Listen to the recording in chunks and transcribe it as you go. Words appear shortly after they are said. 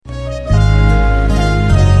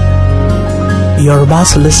You're about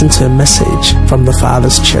to listen to a message from the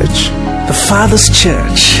Thefatherschurch. The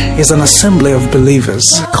Thefatherschurch is an assembly of believers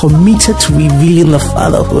committed to revealing the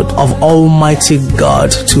fatherhood of Almighty God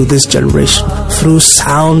to this generation through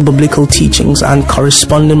sound biblical teachings and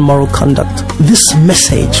corresponding moral conduct. This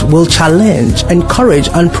message will challenge, encourage,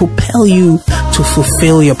 and propel you to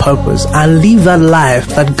fulfill your purpose and live that life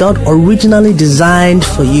that God originally designed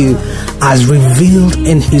for you as revealed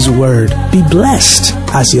in His Word. Be blessed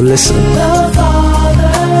as you listen.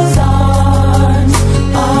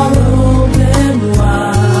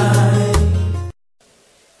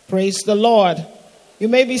 Praise the Lord. You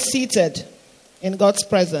may be seated in God's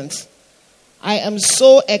presence. I am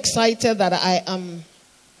so excited that I am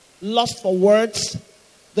lost for words.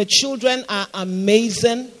 The children are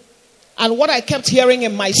amazing. And what I kept hearing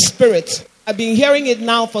in my spirit, I've been hearing it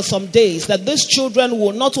now for some days, that these children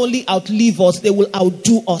will not only outlive us, they will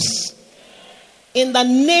outdo us. In the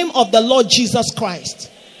name of the Lord Jesus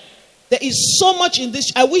Christ. There is so much in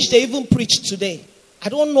this. I wish they even preached today. I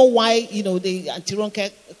don't know why, the Auntie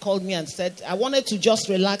Ronke called me and said, I wanted to just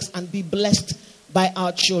relax and be blessed by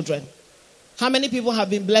our children. How many people have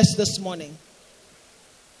been blessed this morning?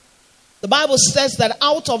 The Bible says that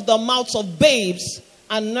out of the mouths of babes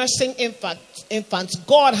and nursing infants,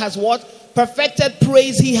 God has what? Perfected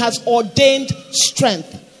praise. He has ordained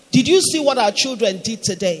strength. Did you see what our children did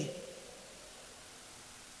today?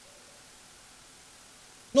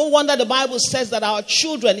 No wonder the Bible says that our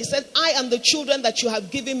children, He said, I am the children that you have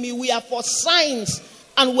given me. We are for signs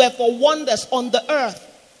and we're for wonders on the earth.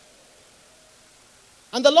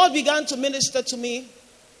 And the Lord began to minister to me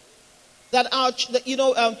that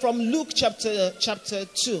from Luke chapter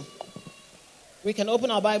 2. We can open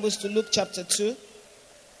our Bibles to Luke chapter 2.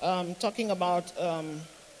 Talking about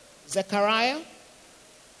Zechariah,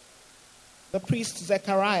 the priest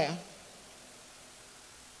Zechariah.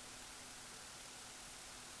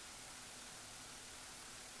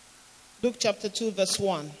 Luke chapter 2, verse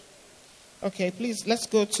 1. Okay, please, let's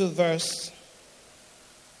go to verse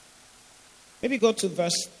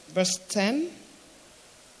 10.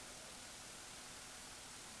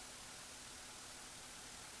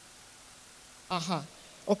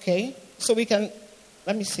 Okay, so we can,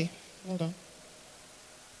 let me see. Hold on.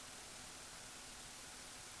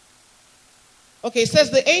 Okay, it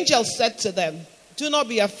says, the angel said to them, do not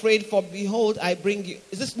be afraid, for behold, I bring you.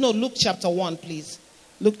 Luke chapter 1, please.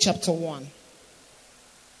 Luke chapter 1.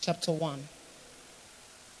 Chapter 1.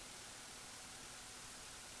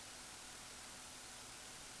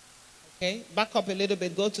 Okay, back up a little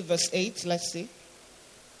bit. Go to verse 8. Let's see.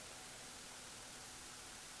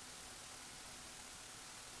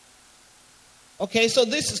 Okay, so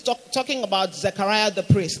this is talking about Zechariah the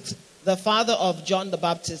priest, the father of John the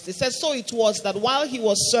Baptist. It says, so it was that while he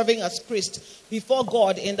was serving as priest before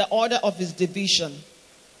God in the order of his division,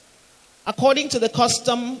 according to the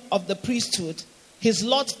custom of the priesthood, his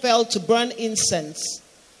lot fell to burn incense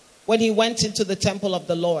when he went into the temple of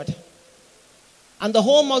the Lord. And the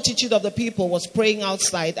whole multitude of the people was praying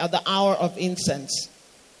outside at the hour of incense.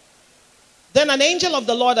 Then an angel of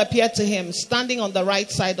the Lord appeared to him, standing on the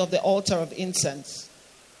right side of the altar of incense.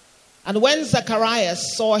 And when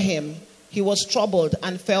Zacharias saw him, he was troubled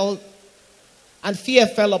and fear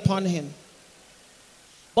fell upon him.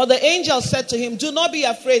 But the angel said to him, do not be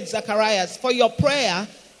afraid, Zacharias, for your prayer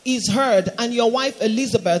is heard, and your wife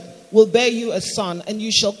Elizabeth will bear you a son, and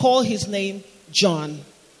you shall call his name John.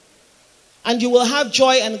 And you will have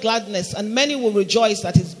joy and gladness, and many will rejoice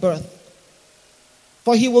at his birth.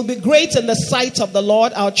 For he will be great in the sight of the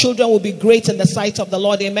Lord. Our children will be great in the sight of the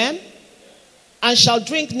Lord. Amen. And shall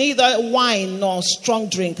drink neither wine nor strong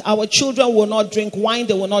drink. Our children will not drink wine.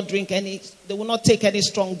 They will not take any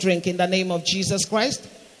strong drink in the name of Jesus Christ.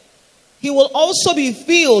 He will also be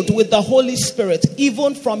filled with the Holy Spirit,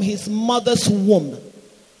 even from his mother's womb.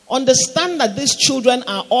 Understand that these children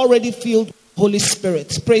are already filled with the Holy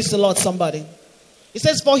Spirit. Praise the Lord, somebody. It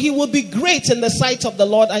says, for he will be great in the sight of the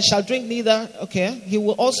Lord and shall drink neither. Okay. He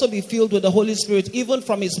will also be filled with the Holy Spirit, even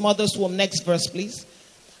from his mother's womb. Next verse, please.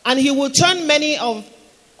 And he will turn many of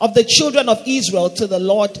the children of Israel to the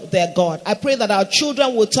Lord their God. I pray that our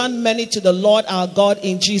children will turn many to the Lord our God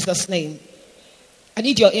in Jesus' name. I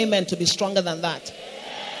need your amen to be stronger than that.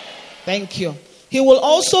 Thank you. He will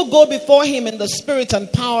also go before him in the spirit and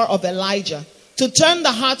power of Elijah, to turn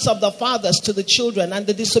the hearts of the fathers to the children and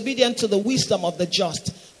the disobedient to the wisdom of the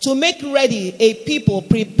just, to make ready a people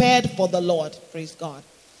prepared for the Lord. Praise God.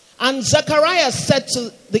 And Zechariah said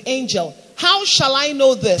to the angel, how shall I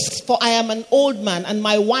know this? For I am an old man and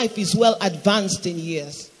my wife is well advanced in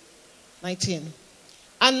years. 19.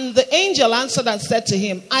 And the angel answered and said to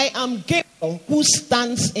him, I am Gabriel, who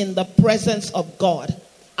stands in the presence of God,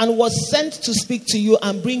 and was sent to speak to you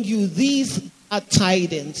and bring you these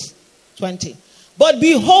tidings. 20. But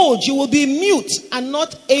behold, you will be mute and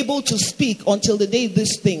not able to speak until the day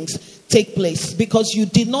these things take place, because you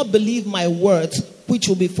did not believe my words, which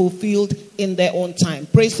will be fulfilled in their own time.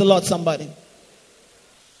 Praise the Lord, somebody.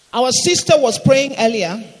 Our sister was praying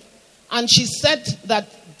earlier, and she said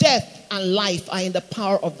that death and life are in the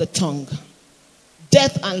power of the tongue.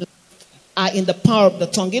 Death and life are in the power of the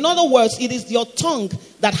tongue. In other words, it is your tongue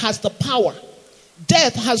that has the power.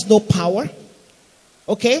 Death has no power.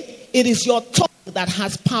 Okay? It is your tongue that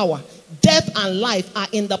has power. Death and life are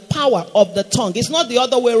in the power of the tongue. It's not the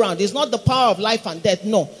other way around. It's not the power of life and death.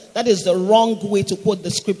 No, that is the wrong way to quote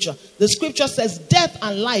the scripture. The scripture says death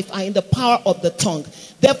and life are in the power of the tongue.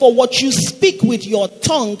 Therefore, what you speak with your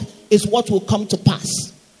tongue is what will come to pass.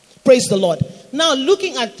 Praise the Lord. Now,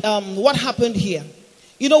 looking at what happened here.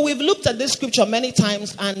 You know, we've looked at this scripture many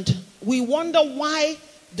times, and we wonder why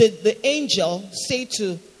did the angel say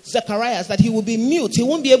to Zechariah that he will be mute. He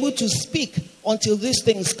won't be able to speak until these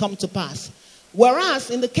things come to pass.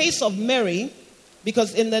 Whereas in the case of Mary,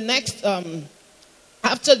 because in the next,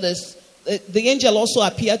 after this, the angel also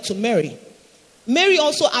appeared to Mary. Mary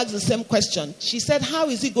also asked the same question. She said, how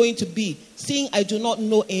is it going to be, seeing I do not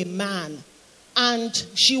know a man? And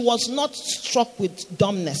she was not struck with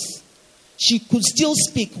dumbness. She could still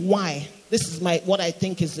speak. Why? This is what I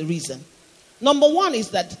think is the reason. Number one is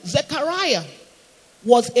that Zechariah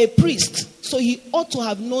was a priest, so he ought to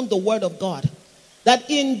have known the word of God. That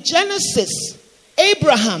in Genesis,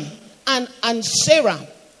 Abraham and Sarah,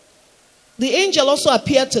 the angel also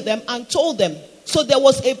appeared to them and told them. So there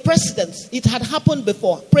was a precedence. It had happened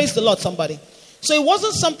before. Praise the Lord, somebody. So it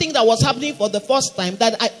wasn't something that was happening for the first time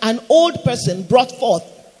that an old person brought forth.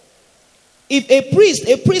 If a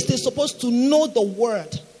priest is supposed to know the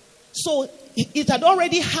word. So it had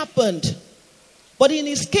already happened. But in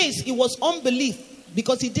his case, it was unbelief,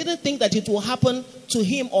 because he didn't think that it will happen to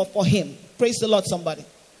him or for him. Praise the Lord, somebody.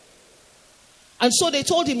 And so they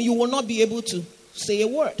told him, you will not be able to say a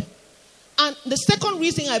word. And the second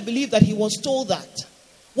reason I believe that he was told that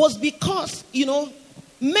was because,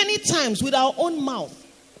 many times with our own mouth,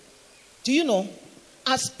 do you know,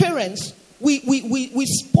 as parents, we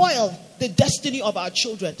spoil the destiny of our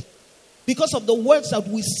children because of the words that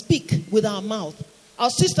we speak with our mouth. Our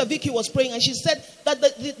sister Vicky was praying, and she said that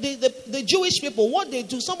the Jewish people, what they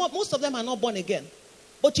do, most of them are not born again.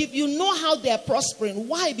 But if you know how they are prospering,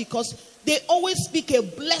 why? Because they always speak a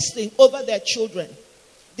blessing over their children.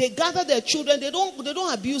 They gather their children, they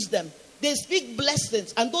don't abuse them. They speak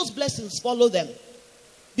blessings, and those blessings follow them.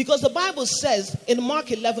 Because the Bible says in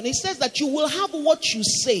Mark 11, it says that you will have what you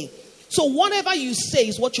say. So whatever you say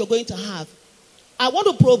is what you're going to have. I want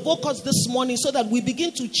to provoke us this morning so that we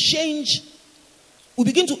begin to change.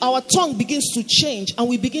 Our tongue begins to change, and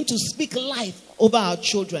we begin to speak life over our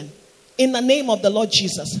children in the name of the Lord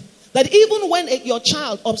Jesus. That even when your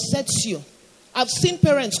child upsets you, I've seen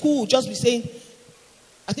parents who will just be saying,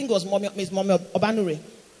 I think it was Miss Mommy Obanure.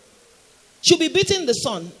 She'll be beating the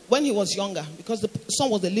son when he was younger, because the son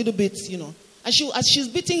was a little bit, And as she's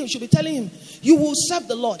beating him, she'll be telling him, you will serve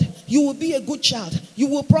the Lord. You will be a good child. You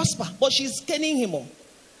will prosper. But she's caning him all.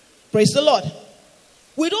 Praise the Lord.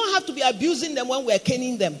 We don't have to be abusing them when we're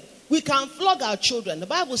caning them. We can flog our children. The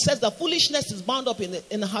Bible says that foolishness is bound up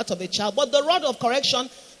in the heart of a child, but the rod of correction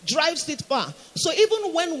drives it far. So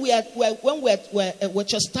even when we're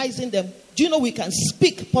chastising them, do you know we can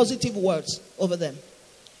speak positive words over them?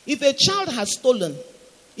 If a child has stolen,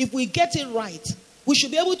 if we get it right, we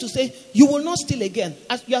should be able to say, you will not steal again.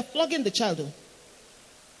 As you are flogging the child,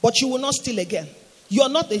 but you will not steal again. You are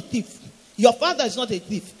not a thief. Your father is not a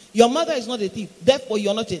thief. Your mother is not a thief. Therefore,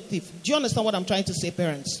 you're not a thief. Do you understand what I'm trying to say,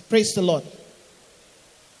 parents? Praise the Lord.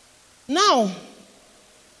 Now,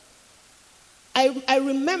 I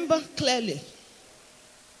remember clearly,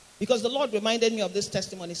 because the Lord reminded me of this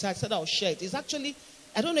testimony, so I said I'll share it. It's actually,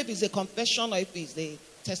 I don't know if it's a confession or if it's a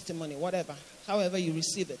testimony, whatever, however you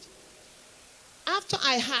receive it. After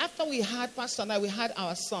we had Pastor and we had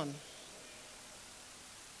our son.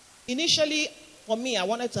 Initially, for me, I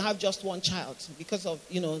wanted to have just one child because of,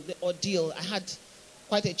 the ordeal. I had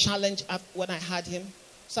quite a challenge when I had him.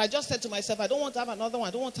 So I just said to myself, I don't want to have another one.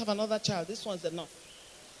 I don't want to have another child. This one's enough.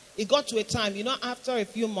 It got to a time, after a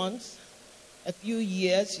few months, a few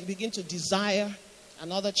years, you begin to desire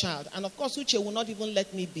another child. And of course, Uche will not even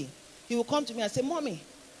let me be. He will come to me and say, Mommy,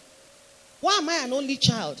 why am I an only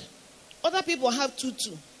child? Other people have two.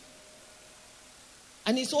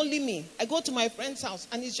 And it's only me. I go to my friend's house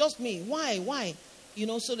and it's just me. Why?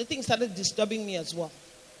 So the thing started disturbing me as well.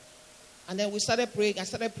 And then we started praying. I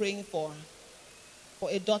started praying for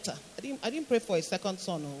a daughter. I didn't pray for a second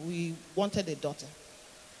son. We wanted a daughter.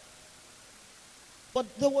 But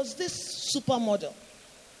there was this supermodel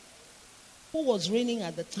who was reigning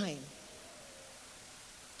at the time.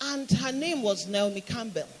 And her name was Naomi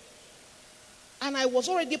Campbell. And I was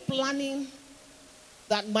already planning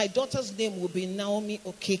that my daughter's name would be Naomi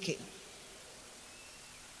Okeke.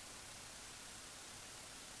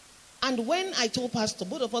 And when I told Pastor,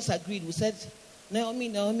 both of us agreed. We said, Naomi.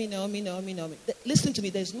 Listen to me,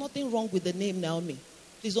 there's nothing wrong with the name Naomi.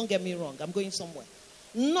 Please don't get me wrong. I'm going somewhere.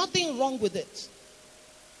 Nothing wrong with it.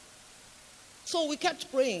 So we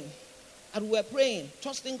kept praying. And we were praying,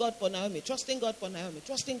 trusting God for Naomi, trusting God for Naomi,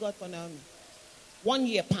 trusting God for Naomi. 1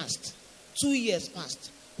 year passed. 2 years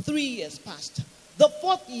passed. 3 years passed. The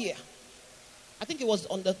 4th year, I think it was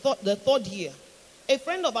on the third year, a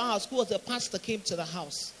friend of ours who was a pastor came to the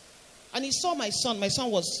house. And he saw my son. My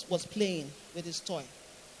son was playing with his toy.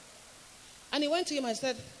 And he went to him and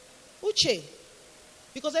said, Uche,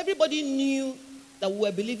 because everybody knew that we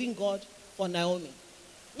were believing God for Naomi.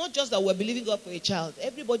 Not just that we were believing God for a child.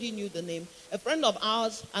 Everybody knew the name. A friend of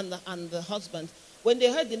ours and the husband, when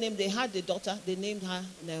they heard the name, they had the daughter. They named her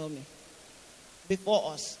Naomi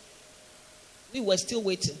before us. We were still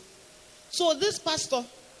waiting. So this pastor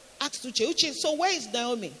asked Uche, so where is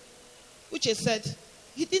Naomi? Uche said,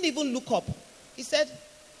 he didn't even look up. He said,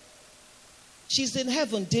 she's in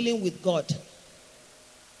heaven dealing with God.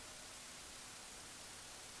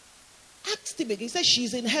 Asked him again. He said,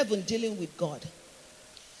 she's in heaven dealing with God.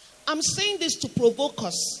 I'm saying this to provoke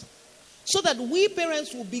us so that we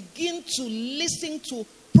parents will begin to listen to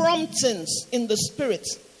promptings in the spirit.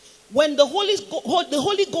 When the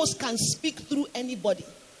Holy Ghost can speak through anybody.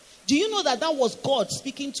 Do you know that was God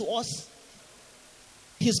speaking to us,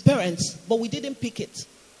 his parents, but we didn't pick it?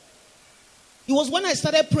 It was when I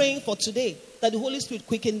started praying for today that the Holy Spirit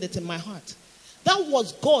quickened it in my heart. That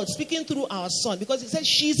was God speaking through our son, because he said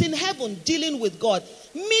she's in heaven dealing with God.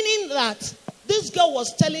 Meaning that this girl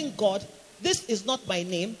was telling God, this is not my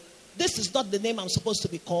name. This is not the name I'm supposed to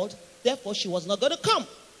be called. Therefore, she was not going to come.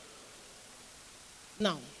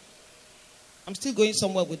 Now, I'm still going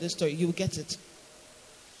somewhere with this story. You will get it.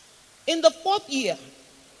 In the 4th year,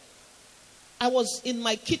 I was in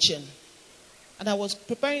my kitchen and I was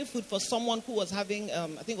preparing food for someone who was having, I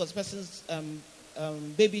think it was a person's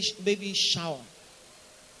baby shower.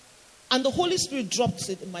 And the Holy Spirit dropped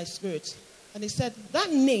it in my spirit. And he said,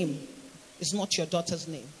 that name is not your daughter's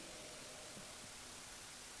name.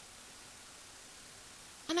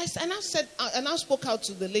 And I spoke out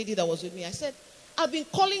to the lady that was with me. I said, I've been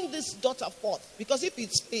calling this daughter forth, because if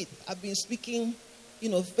it's faith, I've been speaking,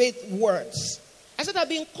 faith words. I said, I've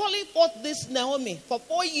been calling forth this Naomi for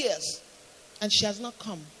 4 years, and she has not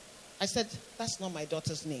come. I said, that's not my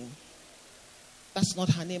daughter's name. That's not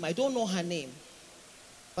her name. I don't know her name,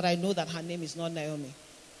 but I know that her name is not Naomi.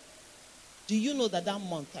 Do you know that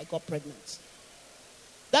month I got pregnant?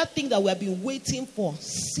 That thing that we have been waiting for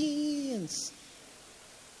since,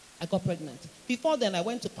 I got pregnant. Before then, I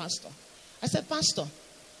went to Pastor. I said, Pastor,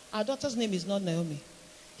 our daughter's name is not Naomi.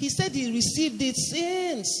 He said he received it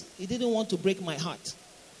since. He didn't want to break my heart.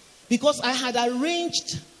 Because I had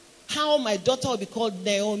arranged how my daughter would be called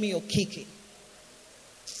Naomi Okeke.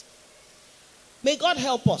 May God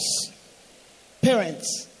help us,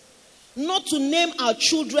 parents, not to name our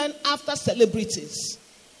children after celebrities.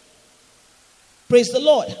 Praise the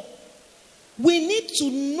Lord. We need to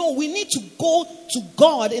know, we need to go to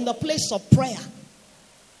God in the place of prayer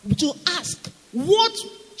to ask, what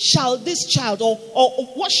shall this child or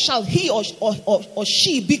what shall he or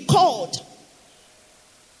she be called?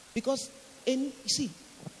 Because, you see,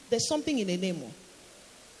 there's something in a name.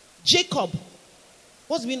 Jacob,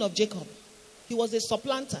 what's the meaning of Jacob? He was a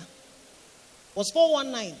supplanter. Was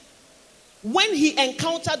 419. When he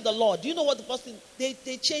encountered the Lord, do you know what the first thing?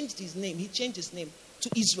 They changed his name. He changed his name to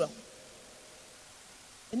Israel.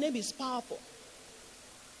 The name is powerful.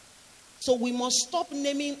 So we must stop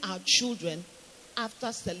naming our children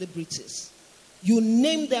after celebrities. You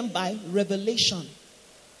name them by revelation.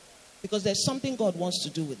 Because there's something God wants to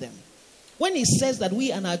do with them. When he says that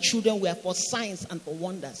we and our children were for signs and for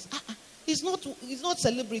wonders, he's not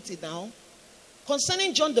celebrity now.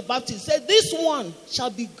 Concerning John the Baptist, he said, this one shall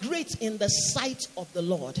be great in the sight of the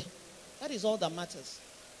Lord. That is all that matters.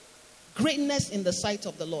 Greatness in the sight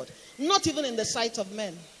of the Lord. Not even in the sight of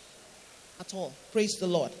men at all. Praise the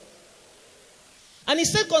Lord. And he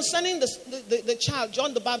said concerning the child,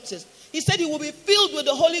 John the Baptist, he said he will be filled with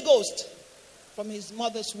the Holy Ghost from his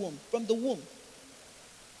mother's womb, from the womb.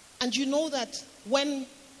 And you know that when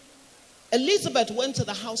Elizabeth went to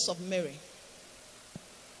the house of Mary,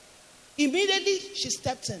 Immediately, she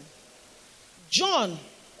stepped in. John,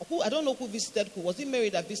 who I don't know who visited who. Was it Mary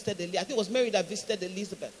that visited Elizabeth? I think it was Mary that visited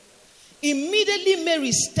Elizabeth. Immediately,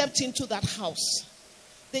 Mary stepped into that house.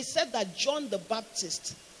 They said that John the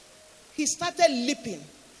Baptist, he started leaping.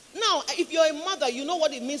 Now, if you're a mother, you know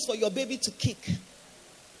what it means for your baby to kick.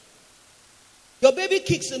 Your baby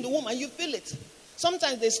kicks in the womb and you feel it.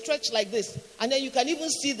 Sometimes they stretch like this, and then you can even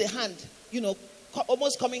see the hand,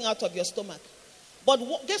 almost coming out of your stomach. But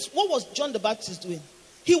guess what was John the Baptist doing?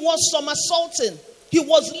 He was somersaulting. He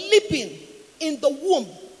was leaping in the womb.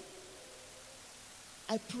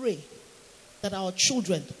 I pray that our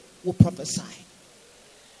children will prophesy.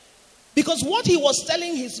 Because what he was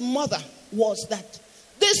telling his mother was that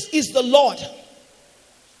this is the Lord.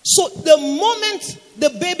 So the moment the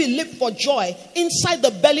baby leaped for joy inside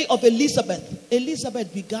the belly of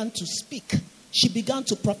Elizabeth began to speak. She began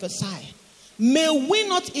to prophesy. May we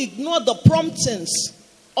not ignore the promptings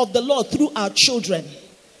of the Lord through our children.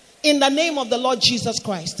 In the name of the Lord Jesus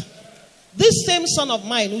Christ. This same son of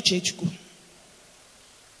mine, Uchechukwu.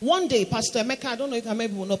 One day, Pastor Emeka, I don't know if how many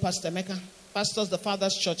people know Pastor Emeka. Pastor's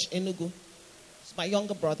Thefatherschurch, Enugu. It's my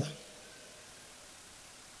younger brother.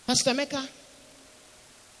 Pastor Emeka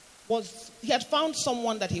he had found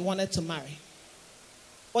someone that he wanted to marry.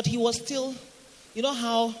 But he was still, you know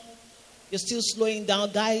how you're still slowing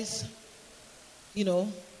down, guys? They know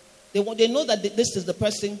that this is the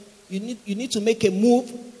person. You need to make a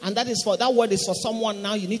move. And that word is for someone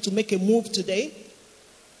now. You need to make a move today.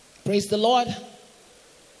 Praise the Lord.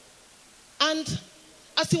 And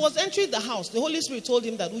as he was entering the house, the Holy Spirit told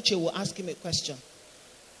him that Uche will ask him a question.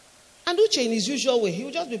 And Uche, in his usual way, he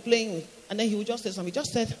would just be playing with, and then he would just say something. He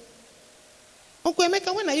just said, Uncle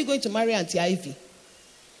Emeka, when are you going to marry Auntie Ivy?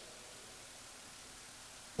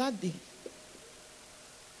 That day,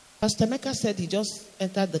 Pastor Emeka said he just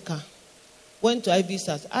entered the car, went to Ivy's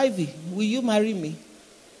house. Ivy, will you marry me?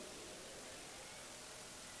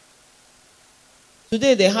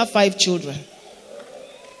 Today they have 5 children.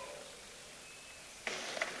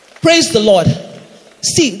 Praise the Lord.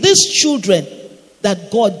 See, these children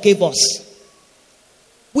that God gave us,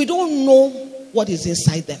 we don't know what is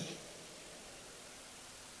inside them.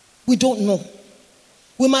 We don't know.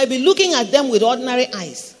 We might be looking at them with ordinary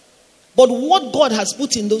eyes. But what God has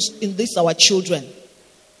put in this our children,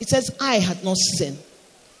 it says, eye had not seen,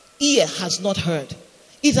 ear has not heard.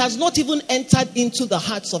 It has not even entered into the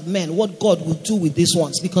hearts of men what God will do with these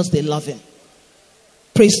ones because they love him.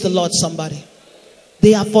 Praise the Lord, somebody.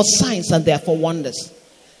 They are for signs and they are for wonders.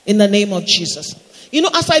 In the name of Jesus.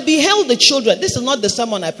 As I beheld the children, this is not the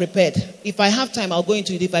sermon I prepared. If I have time, I'll go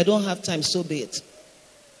into it. If I don't have time, so be it.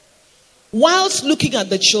 Whilst looking at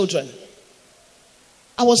the children,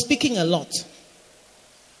 I was speaking a lot.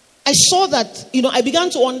 I saw that, I began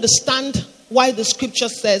to understand why the scripture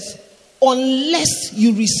says, unless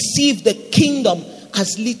you receive the kingdom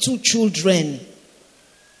as little children.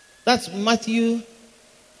 That's Matthew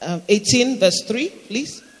 18 verse 3,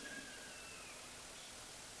 please.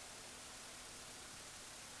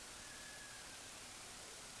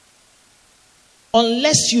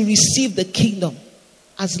 Unless you receive the kingdom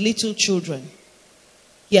as little children.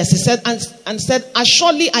 Yes, he said, and said, as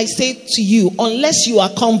surely I say to you, unless you are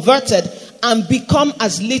converted and become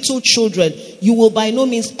as little children, you will by no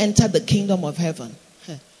means enter the kingdom of heaven.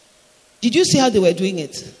 Did you see how they were doing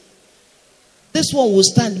it? This one will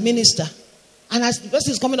stand, minister. And as the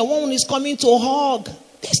person is coming, the one is coming to hug.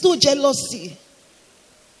 There's no jealousy.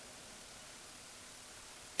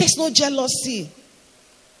 There's no jealousy.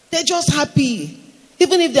 They're just happy.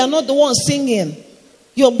 Even if they're not the ones singing.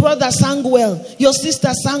 Your brother sang well. Your sister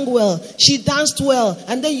sang well. She danced well.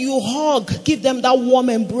 And then you hug. Give them that warm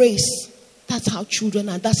embrace. That's how children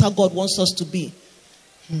are. That's how God wants us to be.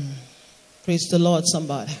 Praise the Lord,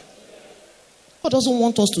 somebody. God doesn't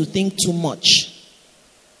want us to think too much.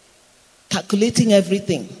 Calculating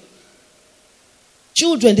everything.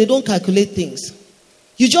 Children, they don't calculate things.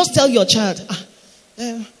 You just tell your child,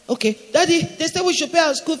 okay, Daddy, they say we should pay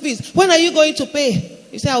our school fees. When are you going to pay?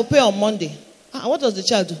 You say, I'll pay on Monday. What does the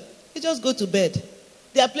child do? They just go to bed.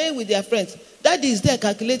 They are playing with their friends. Daddy is there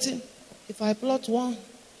calculating. If I plotting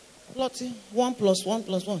 1 plus 1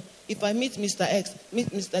 plus 1. If I meet Mr. X, meet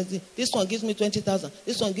Mr. Z, this one gives me 20,000.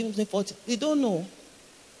 This one gives me 40. They don't know.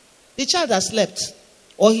 The child has slept.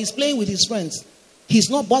 Or he's playing with his friends. He's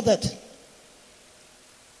not bothered.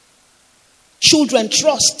 Children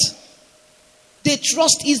trust. They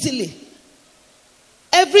trust easily.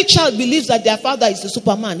 Every child believes that their father is the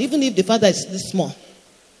Superman, even if the father is this small.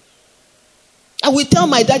 I will tell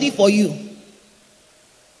my daddy for you.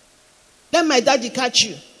 Let my daddy catch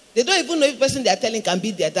you. They don't even know if the person they are telling can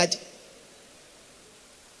be their daddy.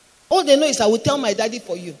 All they know is I will tell my daddy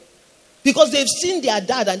for you. Because they've seen their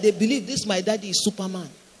dad and they believe this my daddy is Superman.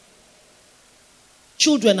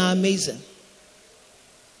 Children are amazing.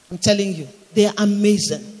 I'm telling you, they are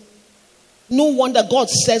amazing. No wonder God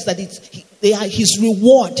says that they are his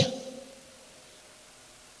reward.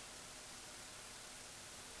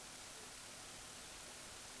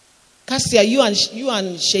 Cassia, you and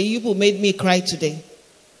Sheyibu made me cry today.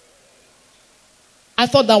 I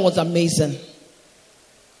thought that was amazing.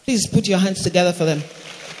 Please put your hands together for them.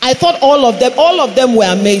 I thought all of them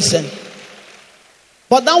were amazing.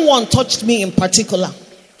 But that one touched me in particular.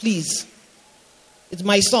 Please. It's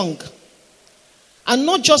my song. And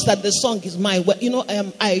not just that the song is mine.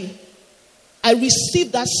 I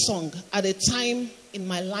received that song at a time in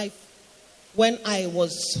my life when I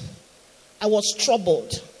was troubled.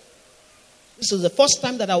 This is the first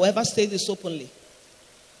time that I will ever say this openly.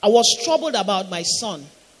 I was troubled about my son.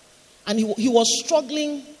 And he was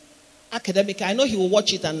struggling academically. I know he will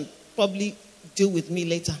watch it and probably deal with me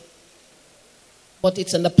later. But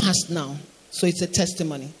it's in the past now. So it's a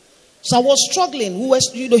testimony. So I was struggling. He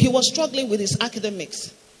was struggling with his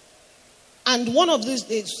academics. And one of these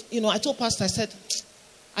days, I told Pastor, I said,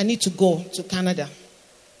 I need to go to Canada.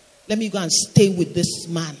 Let me go and stay with this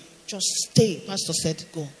man. Just stay. Pastor said,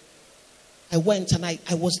 go. I went and I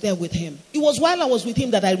was there with him. It was while I was with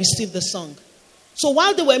him that I received the song. So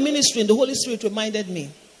while they were ministering, the Holy Spirit reminded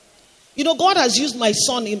me. God has used my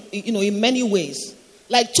son in many ways.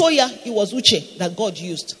 Like Toya, it was Uche that God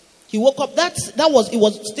used. He woke up, it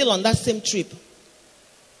was still on that same trip.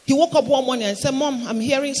 He woke up one morning and said, Mom, I'm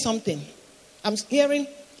hearing something. I'm hearing,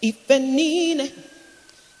 Ifenine.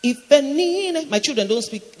 My children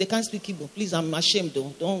they can't speak Igbo. Please, I'm ashamed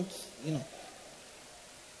though. Don't.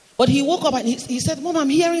 But he woke up and he said, Mom, I'm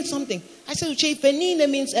hearing something. I said, Uche, Ifenine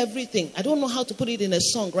means everything. I don't know how to put it in a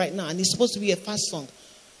song right now. And it's supposed to be a fast song.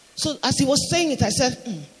 So as he was saying it, I said,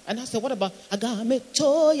 And I said, what about Agame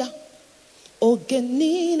Toya?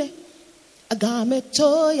 Ogenine. Agame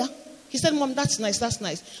Toya. He said, Mom, that's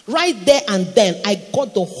nice. Right there and then, I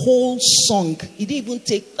got the whole song. He didn't even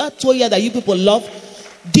take that Toya that you people love.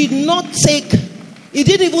 It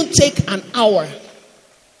didn't even take an hour.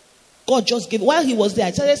 God just gave, while he was there,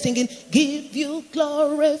 I started singing, give you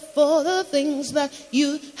glory for the things that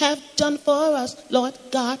you have done for us. Lord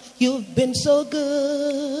God, you've been so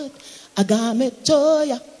good. Agame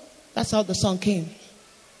Toya. That's how the song came.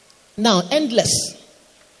 Now, Endless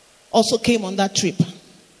also came on that trip.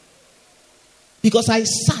 Because I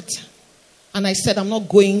sat and I said, I'm not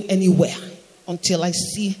going anywhere until I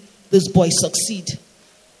see this boy succeed.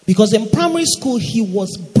 Because in primary school, he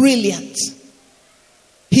was brilliant.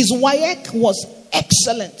 His WAEC was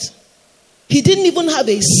excellent. He didn't even have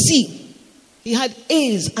a C. He had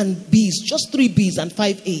A's and B's, just 3 B's and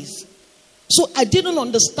 5 A's. So I didn't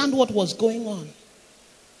understand what was going on.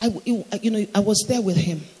 I was there with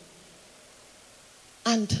him.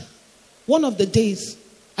 And one of the days,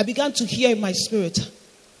 I began to hear in my spirit,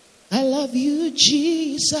 I love you,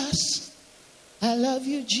 Jesus. I love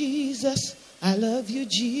you, Jesus. I love you,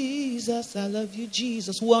 Jesus. I love you,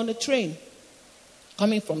 Jesus. We were on a train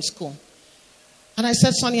coming from school. And I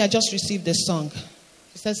said, Sonny, I just received this song.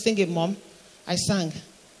 He said, sing it, Mom. I sang.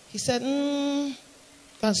 He said,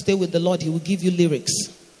 can't stay with the Lord. He will give you lyrics.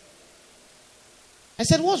 I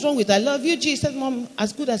said, what's wrong with I love you, Jesus? He said, Mom,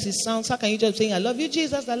 as good as it sounds, how can you just sing, I love you,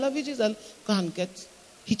 Jesus, I love you, Jesus? Go and get.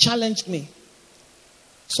 He challenged me.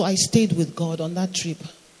 So I stayed with God on that trip.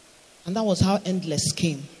 And that was how Endless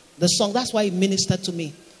came. The song, that's why it ministered to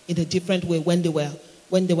me in a different way when they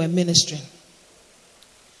were ministering.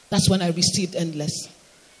 That's when I received Endless.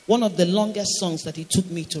 One of the longest songs that he took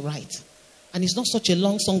me to write. And it's not such a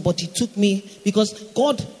long song, but he took me because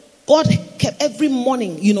God kept every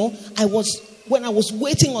morning, when I was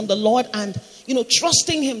waiting on the Lord and,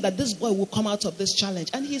 trusting him that this boy will come out of this challenge.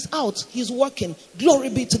 And he's out. He's working. Glory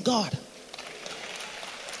be to God.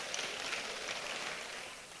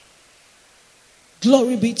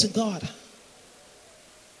 Glory be to God.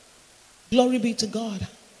 Glory be to God.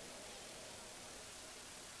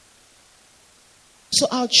 So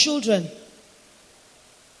our children,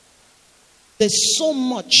 there's so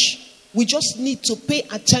much. We just need to pay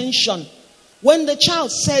attention. When the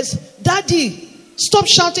child says, Daddy, stop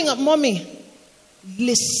shouting at mommy.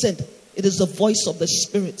 Listen. It is the voice of the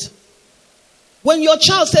Spirit. When your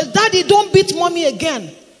child says, Daddy, don't beat mommy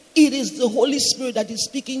again. It is the Holy Spirit that is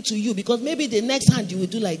speaking to you. Because maybe the next hand you will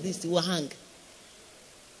do like this. It will hang.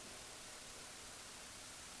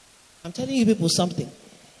 I'm telling you people something.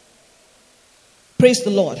 Praise the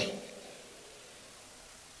Lord.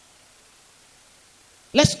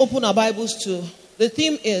 Let's open our Bibles to, the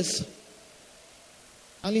theme is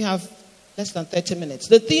I only have less than 30 minutes.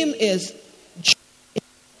 The theme is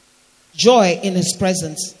joy in his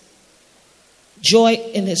presence. Joy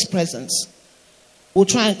in his presence. We'll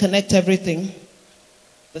try and connect everything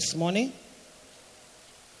this morning.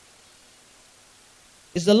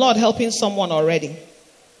 Is the Lord helping someone already?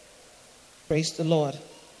 Praise the Lord.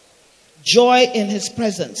 Joy in his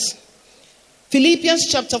presence. Philippians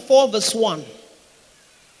chapter 4 verse 1.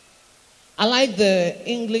 I like the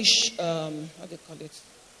English, how do they call it?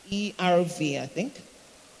 ERV, I think.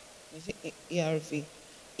 Is it ERV?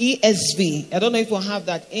 ESV. I don't know if we'll have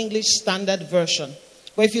that English Standard Version.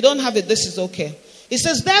 But if you don't have it, this is okay. It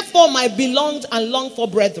says, therefore, my beloved and longed for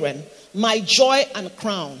brethren, my joy and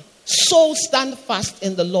crown, so stand fast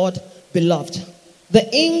in the Lord, beloved. The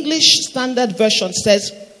English Standard Version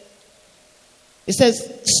says, it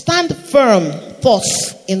says, stand firm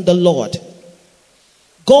thus in the Lord.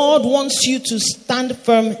 God wants you to stand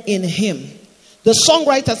firm in him. The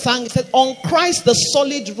songwriter sang, it said, on Christ the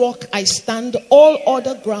solid rock I stand, all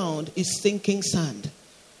other ground is sinking sand.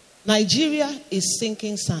 Nigeria is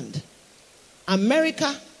sinking sand.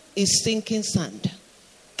 America is sinking sand.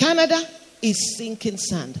 Canada is sinking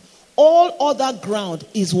sand. All other ground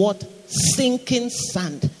is what? Sinking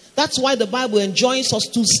sand. That's why the Bible enjoins us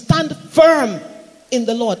to stand firm in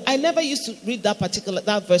the Lord. I never used to read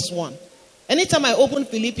that verse 1. Anytime I open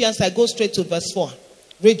Philippians, I go straight to verse 4.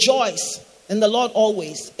 Rejoice in the Lord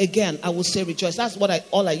always. Again, I will say rejoice. That's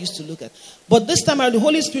all I used to look at. But this time the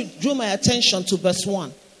Holy Spirit drew my attention to verse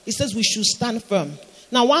 1. It says we should stand firm.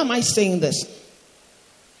 Now, why am I saying this?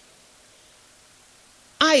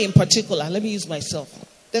 I, in particular, let me use myself.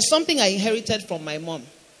 There's something I inherited from my mom.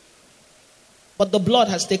 But the blood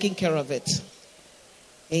has taken care of it.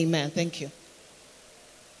 Amen. Thank you.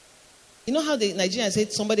 You know how the Nigerians say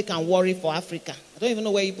somebody can worry for Africa? I don't even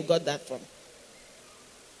know where people got that from.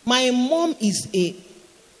 My mom is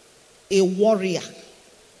a warrior.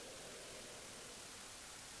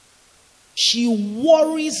 She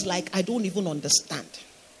worries like I don't even understand.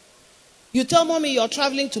 You tell mommy you're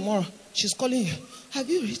traveling tomorrow. She's calling you. Have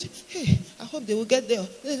you reached? Hey, I hope they will get there.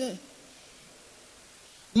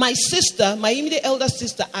 My sister, my immediate elder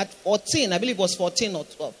sister at 14, I believe it was 14 or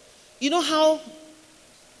 12. You know how,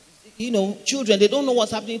 children, they don't know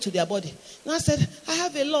what's happening to their body. And I said, I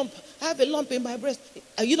have a lump. I have a lump in my breast.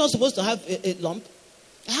 Are you not supposed to have a lump?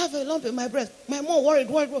 I have a lump in my breast. My mom worried.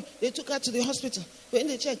 They took her to the hospital. When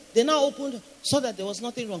they checked, they now opened, saw that there was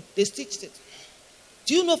nothing wrong. They stitched it.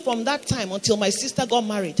 Do you know from that time until my sister got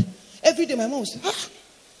married, every day my mom was,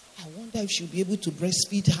 I wonder if she'll be able to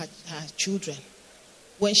breastfeed her children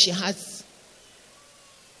when she has.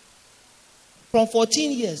 From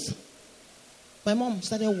 14 years, my mom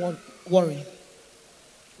started worrying.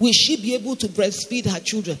 Will she be able to breastfeed her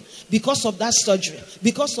children because of that surgery,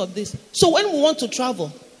 because of this? So when we want to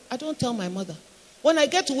travel, I don't tell my mother. When I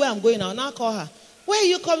get to where I'm going, I'll now call her. Where are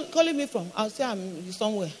you calling me from? I'll say I'm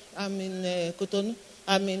somewhere. I'm in Cotonou.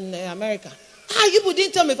 I'm in America. You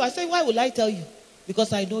didn't tell me. If I say, why will I tell you?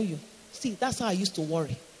 Because I know you. See, that's how I used to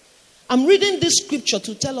worry. I'm reading this scripture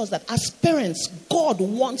to tell us that as parents, God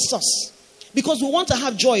wants us, because we want to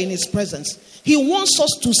have joy in his presence. He wants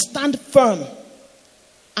us to stand firm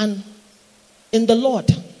and in the Lord,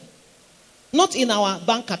 not in our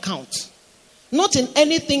bank account, not in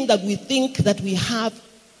anything that we think that we have,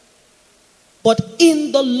 but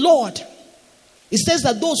in the Lord. It says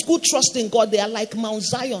that those who trust in God, they are like Mount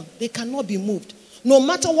Zion. They cannot be moved. No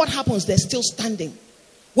matter what happens, they're still standing.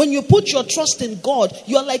 When you put your trust in God,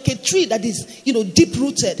 you're like a tree that is, deep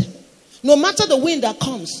rooted. No matter the wind that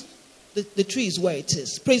comes, the tree is where it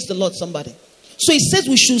is. Praise the Lord, somebody. So it says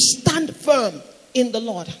we should stand firm in the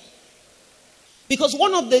Lord. Because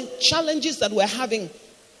one of the challenges that we're having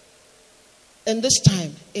in this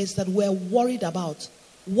time is that we're worried about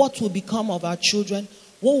what will become of our children,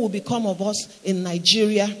 what will become of us in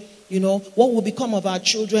Nigeria, what will become of our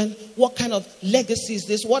children, what kind of legacy is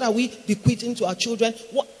this, what are we bequeathing to our children?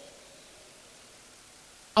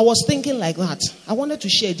 I was thinking like that. I wanted to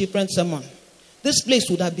share a different sermon. This place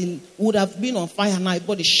would have been on fire now,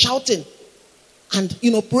 everybody shouting and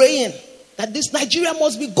praying that this Nigeria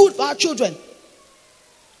must be good for our children.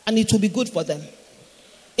 And it will be good for them.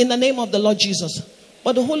 In the name of the Lord Jesus.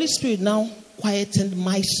 But the Holy Spirit now quietened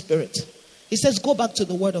my spirit. He says, go back to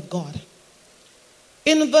the word of God.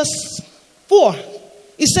 In verse 4,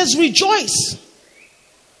 it says, rejoice.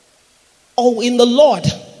 In the Lord.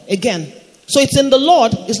 Again. So it's in the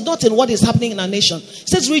Lord. It's not in what is happening in our nation. It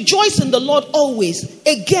says, rejoice in the Lord always.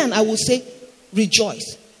 Again, I will say,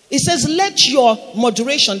 rejoice. It says, let your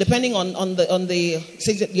moderation, depending on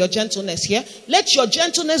your gentleness here, let your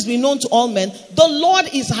gentleness be known to all men. The Lord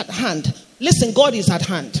is at hand. Listen, God is at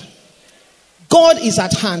hand. God is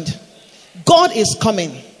at hand. God is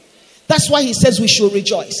coming. That's why he says we should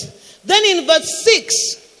rejoice. Then in verse 6,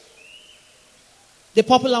 the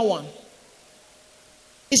popular one,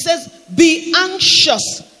 it says, be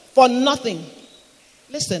anxious for nothing.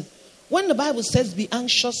 Listen, when the Bible says be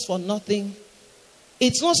anxious for nothing,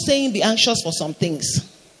 it's not saying be anxious for some things.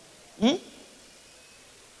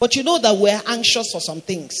 But you know that we're anxious for some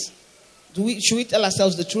things. Should we tell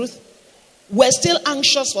ourselves the truth? We're still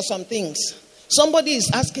anxious for some things. Somebody is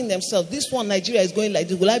asking themselves, this one, Nigeria is going like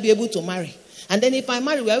this. Will I be able to marry? And then if I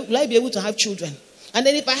marry, will I be able to have children? And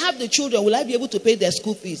then if I have the children, will I be able to pay their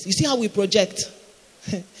school fees? You see how we project?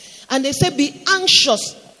 And they say, be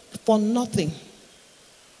anxious for nothing.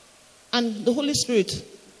 And the Holy Spirit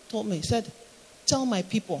told me, he said, tell my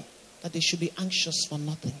people that they should be anxious for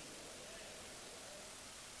nothing.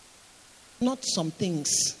 Not some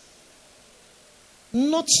things.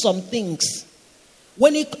 Not some things.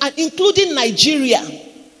 Including Nigeria.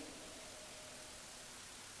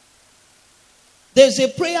 There's a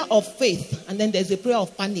prayer of faith and then there's a prayer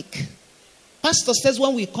of panic. Pastor says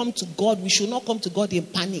when we come to God, we should not come to God in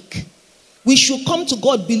panic. We should come to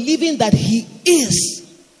God believing that He is.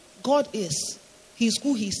 God is. He's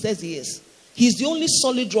who He says He is. He's the only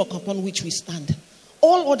solid rock upon which we stand.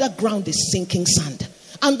 All other ground is sinking sand.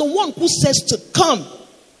 And the one who says to come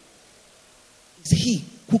is He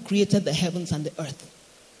who created the heavens and the earth.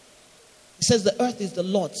 He says the earth is the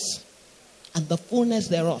Lord's and the fullness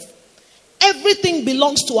thereof. Everything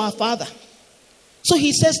belongs to our Father. So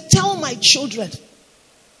He says, tell my children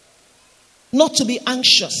not to be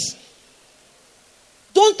anxious.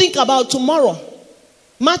 Don't think about tomorrow.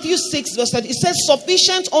 Matthew 6 verse 30, it says,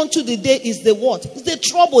 sufficient unto the day is the what? It's the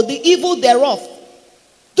trouble, the evil thereof.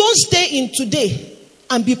 Don't stay in today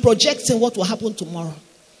and be projecting what will happen tomorrow.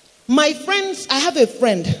 My friends, I have a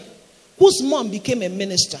friend whose mom became a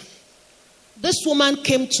minister. This woman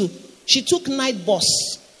she took a night bus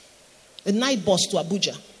to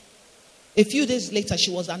Abuja. A few days later,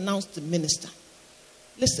 she was announced the minister.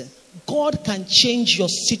 Listen, God can change your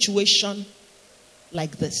situation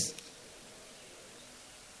like this.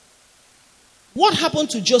 What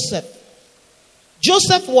happened to Joseph?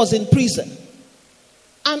 Joseph was in prison.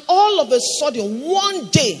 And all of a sudden, one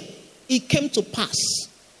day, it came to pass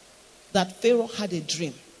that Pharaoh had a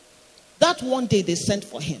dream. That one day, they sent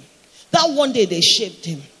for him. That one day, they shaved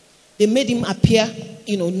him. They made him appear,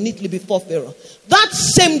 neatly before Pharaoh. That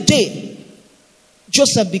same day,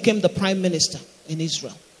 Joseph became the prime minister in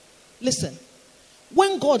Israel. Listen,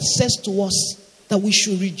 when God says to us that we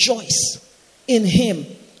should rejoice in Him,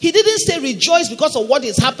 He didn't say rejoice because of what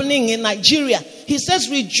is happening in Nigeria. He says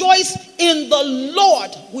rejoice in the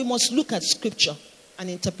Lord. We must look at scripture and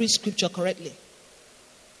interpret scripture correctly.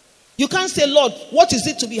 You can't say, Lord, what is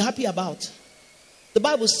it to be happy about? The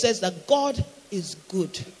Bible says that God is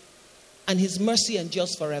good and His mercy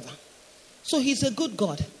endures forever. So He's a good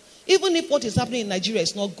God. Even if what is happening in Nigeria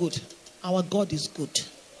is not good, our God is good.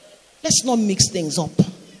 Let's not mix things up.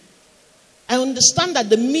 I understand that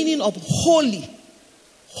the meaning of holy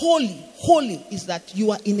is that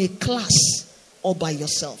you are in a class all by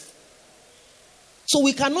yourself. So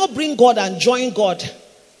we cannot bring God and join God,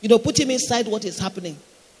 put Him inside what is happening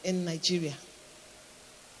in Nigeria.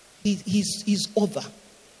 He's over.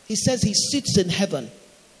 He says He sits in heaven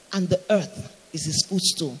and the earth is His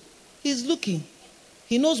footstool. He's looking.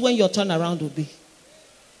 He knows when your turnaround will be.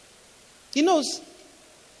 He knows.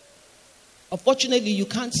 Unfortunately, you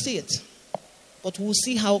can't see it. But we'll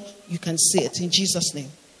see how you can see it in Jesus'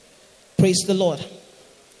 name. Praise the Lord.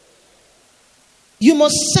 You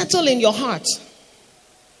must settle in your heart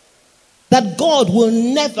that God will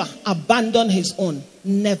never abandon His own.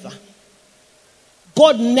 Never.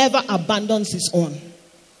 God never abandons His own.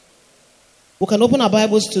 We can open our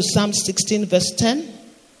Bibles to Psalm 16 verse 10.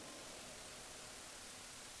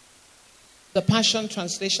 The Passion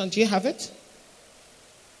Translation. Do you have it?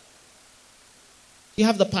 Do you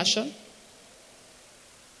have the Passion?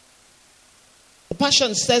 The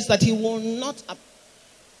Passion says that He will not...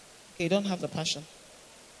 Okay, you don't have the Passion.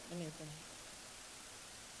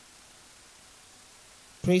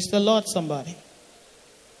 Praise the Lord, somebody.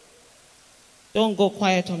 Don't go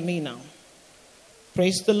quiet on me now.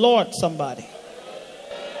 Praise the Lord, somebody.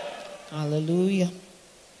 Hallelujah.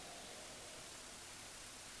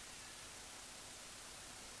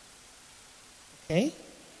 Okay.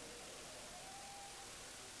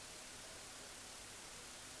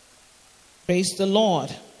 Praise the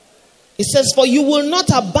Lord. It says, for you will not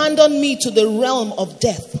abandon me to the realm of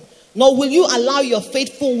death, nor will you allow your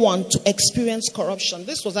faithful one to experience corruption.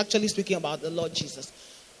 This was actually speaking about the Lord Jesus.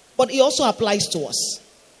 But it also applies to us.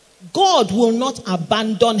 God will not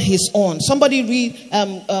abandon his own. Somebody read,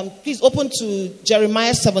 please open to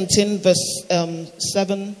Jeremiah 17, verse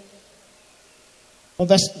 7, or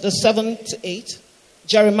verse 7 to 8.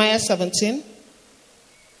 Jeremiah 17.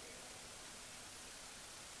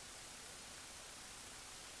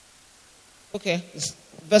 Okay,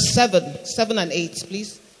 verse 7 and 8,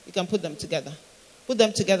 please. You can put them together. Put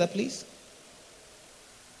them together, please.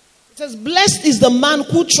 It says, blessed is the man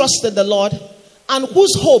who trusted the Lord, and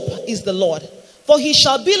whose hope is the Lord. For he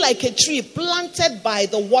shall be like a tree planted by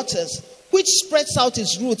the waters, which spreads out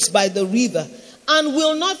its roots by the river, and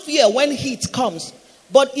will not fear when heat comes,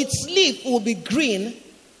 but its leaf will be green,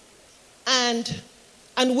 and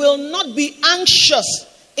will not be anxious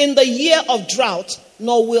in the year of drought,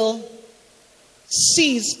 nor will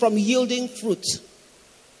cease from yielding fruit.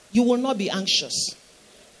 You will not be anxious.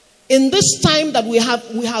 In this time that we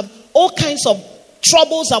have all kinds of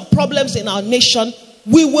troubles and problems in our nation,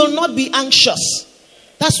 we will not be anxious.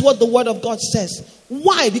 That's what the word of God says.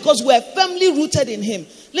 Why? Because we are firmly rooted in him.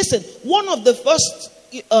 Listen, one of the first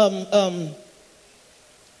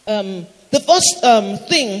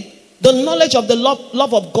thing the knowledge of the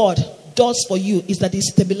love of God does for you is that it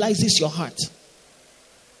stabilizes your heart.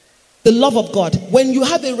 The love of God. When you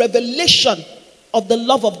have a revelation of the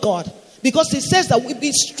love of God, because it says that we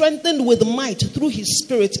be strengthened with might through his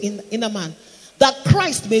spirit in inner man, that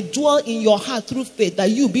Christ may dwell in your heart through faith, that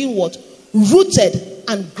you being what? Rooted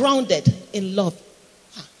and grounded in love.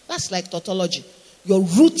 That's like tautology. You're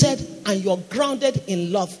rooted and you're grounded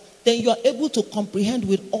in love. Then you're able to comprehend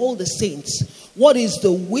with all the saints what is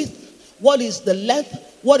the width, what is the length,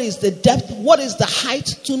 what is the depth, what is the height,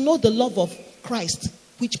 to know the love of Christ,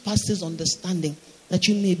 which passes understanding, that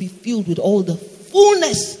you may be filled with all the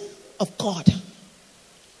fullness of God.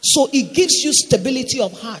 So it gives you stability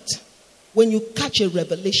of heart when you catch a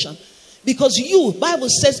revelation. Because you, Bible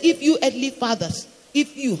says, if you earthly fathers,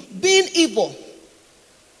 if you, being evil,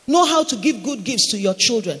 know how to give good gifts to your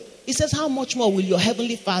children, it says, how much more will your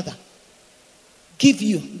heavenly Father give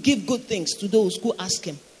good things to those who ask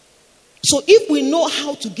him? So if we know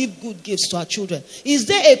how to give good gifts to our children, is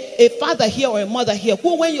there a father here or a mother here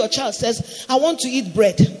who, when your child says, I want to eat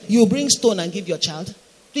bread, you bring stone and give your child?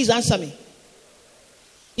 Please answer me.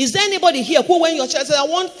 Is there anybody here who, when your child says, I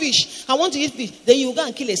want fish, I want to eat fish, then you go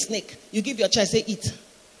and kill a snake, you give your child, say, eat?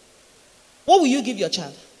 What will you give your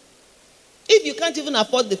child? If you can't even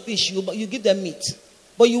afford the fish, you give them meat.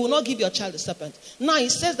 But you will not give your child a serpent. Now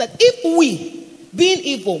it says that if we, being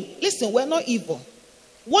evil, listen, we're not evil.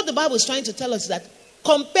 What the Bible is trying to tell us is that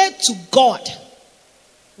compared to God,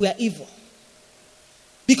 we are evil.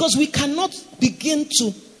 Because we cannot begin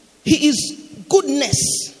to, he is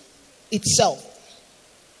goodness itself.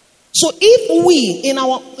 So if we, in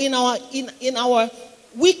our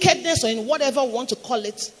wickedness, or in whatever we want to call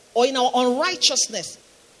it, or in our unrighteousness,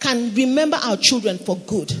 can remember our children for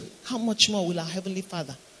good, how much more will our Heavenly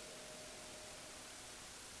Father?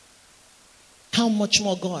 How much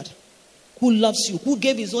more God, who loves you, who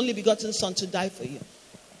gave his only begotten Son to die for you?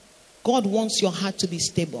 God wants your heart to be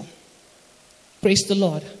stable. Praise the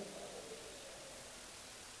Lord.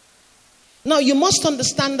 Now you must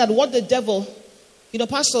understand that what the devil,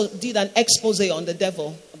 Pastor did an expose on the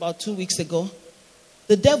devil about 2 weeks ago.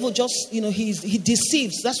 The devil just, he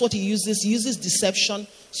deceives. That's what he uses. He uses deception.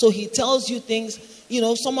 So he tells you things.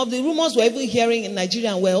 Some of the rumors we're even hearing in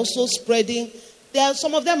Nigeria and we're also spreading.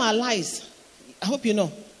 Some of them are lies. I hope you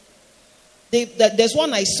know. There's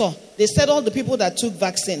one I saw. They said all the people that took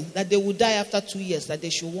vaccine, that they would die after 2 years, that they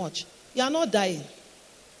should watch. You are not dying.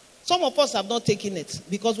 Some of us have not taken it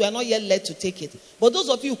because we are not yet led to take it. But those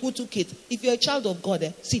of you who took it, if you're a child of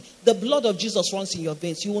God, see, the blood of Jesus runs in your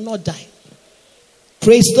veins. You will not die.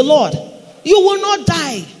 Praise the Lord. You will not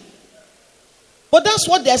die. But that's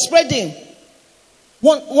what they're spreading.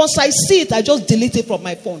 Once I see it, I just delete it from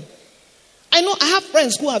my phone. I know I have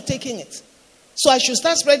friends who have taken it. So I should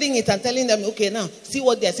start spreading it and telling them, okay, now, see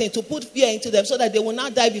what they're saying, to put fear into them so that they will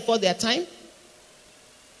not die before their time.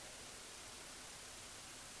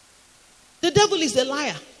 The devil is a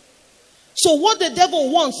liar. So what the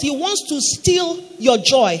devil wants, he wants to steal your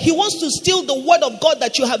joy. He wants to steal the word of God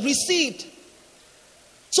that you have received.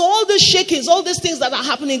 So all these shakings, all these things that are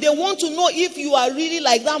happening, they want to know if you are really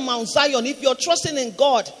like that Mount Zion, if you're trusting in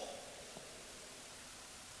God.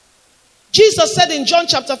 Jesus said in John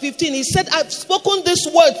chapter 15, he said, I've spoken this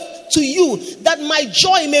word to you that my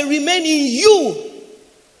joy may remain in you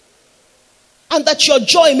and that your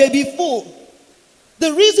joy may be full.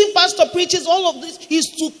 The reason Pastor preaches all of this is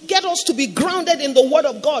to get us to be grounded in the word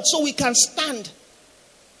of God so we can stand.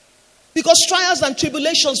 Because trials and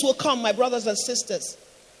tribulations will come, my brothers and sisters.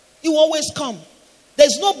 It will always come.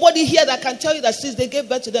 There's nobody here that can tell you that since they gave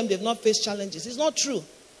birth to them, they've not faced challenges. It's not true.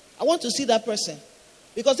 I want to see that person.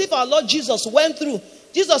 Because if our Lord Jesus went through,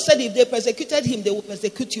 Jesus said if they persecuted him, they will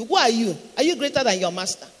persecute you. Who are you? Are you greater than your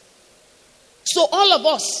master? So all of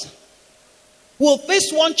us will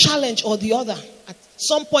face one challenge or the other at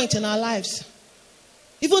some point in our lives.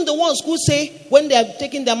 Even the ones who say, when they are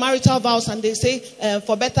taking their marital vows and they say,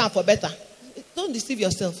 for better and for better. Don't deceive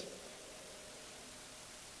yourself.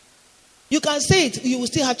 You can say it, you will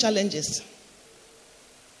still have challenges.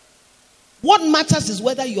 What matters is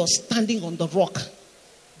whether you're standing on the rock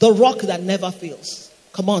that never fails.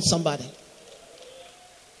 Come on, somebody.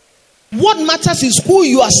 What matters is who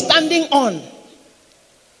you are standing on.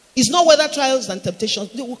 It's not whether trials and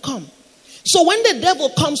temptations, they will come. So when the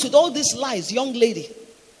devil comes with all these lies, young lady,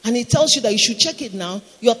 and he tells you that you should check it now,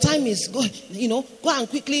 your time is go and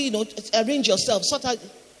quickly, arrange yourself, sort out.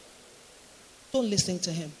 Don't listen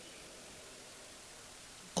to him.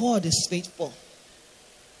 God is faithful.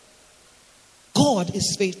 God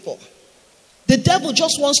is faithful. The devil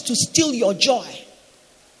just wants to steal your joy.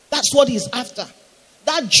 That's what he's after.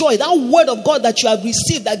 That joy, that word of God that you have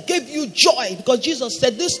received that gave you joy. Because Jesus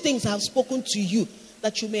said, these things I have spoken to you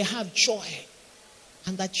that you may have joy.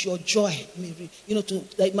 And that your joy may,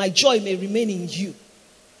 that my joy may remain in you.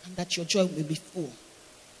 And that your joy may be full.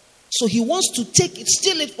 So he wants to take it,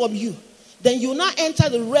 steal it from you. Then you now enter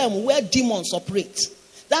the realm where demons operate.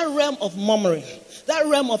 That realm of murmuring. That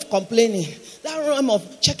realm of complaining. That realm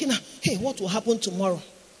of checking out, hey, what will happen tomorrow?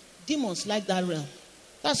 Demons like that realm.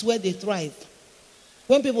 That's where they thrive.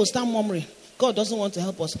 When people start murmuring, God doesn't want to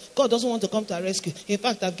help us. God doesn't want to come to our rescue. In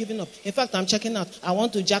fact, I've given up. In fact, I'm checking out. I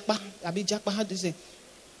want to jackpa. How do you say?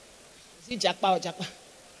 Is it jackpa or jackpa?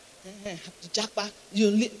 Jackpa.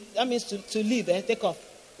 That means to leave, take off.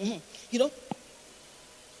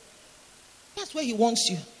 That's where he wants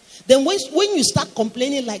you. Then when you start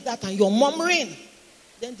complaining like that and you're murmuring,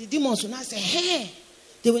 then the demons will not say, hey.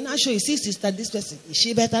 They will not show you, see, sister, this person, is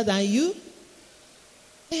she better than you?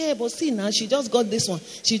 Hey, but see now, she just got this one.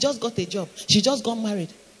 She just got a job. She just got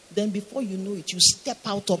married. Then before you know it, you step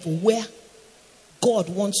out of where God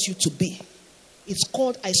wants you to be. It's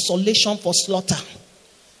called isolation for slaughter.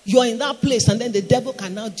 You're in that place and then the devil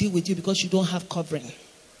can now deal with you because you don't have covering.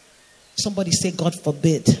 Somebody say, God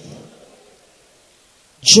forbid.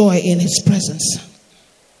 Joy in his presence.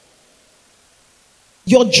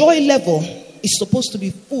 Your joy level is supposed to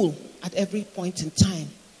be full at every point in time.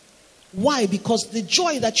 Why? Because the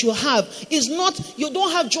joy that you have is not, you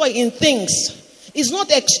don't have joy in things. It's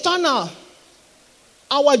not external.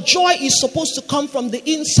 Our joy is supposed to come from the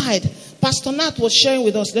inside. Pastor Nat was sharing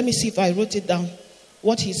with us, let me see if I wrote it down,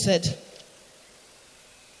 what he said.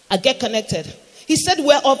 I get connected. He said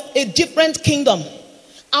we're of a different kingdom.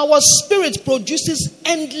 Our spirit produces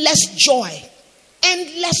endless joy.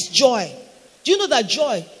 Endless joy. Do you know that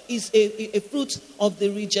joy is a fruit of the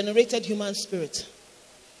regenerated human spirit?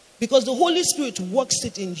 Because the Holy Spirit works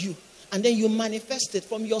it in you. And then you manifest it.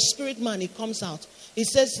 From your spirit man, it comes out. It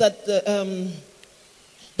says that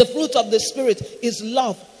the fruit of the Spirit is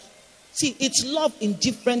love. See, it's love in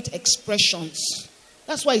different expressions.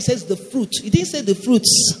 That's why it says the fruit. It didn't say the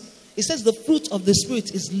fruits. It says the fruit of the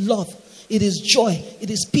Spirit is love. It is joy. It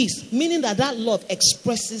is peace. Meaning that love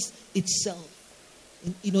expresses itself.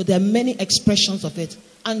 There are many expressions of it.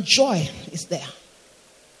 And joy is there.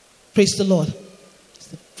 Praise the Lord. It's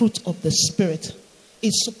the fruit of the Spirit.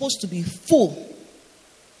 It's supposed to be full.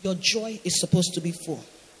 Your joy is supposed to be full.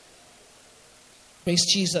 Praise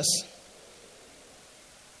Jesus.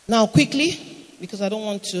 Now quickly, because I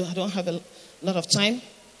don't have a lot of time.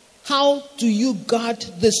 How do you guard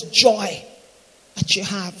this joy that you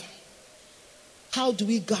have? How do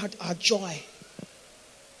we guard our joy?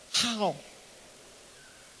 How?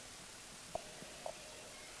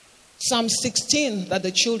 Psalm 16, that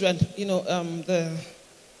the children, the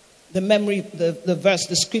memory, the verse,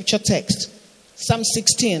 the scripture text. Psalm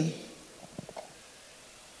 16.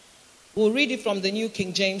 We'll read it from the New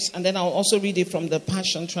King James, and then I'll also read it from the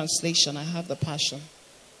Passion Translation. I have the Passion.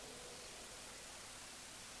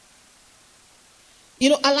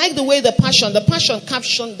 I like the way the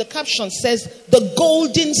caption says, the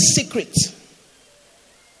golden secret.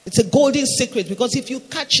 It's a golden secret, because if you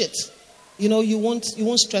catch it, you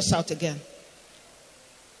won't stress out again.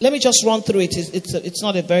 Let me just run through it. It's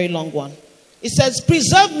not a very long one. It says,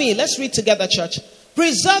 preserve me. Let's read together, church.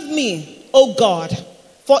 Preserve me, O God,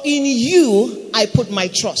 for in you I put my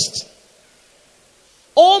trust.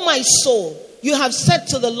 O my soul, you have said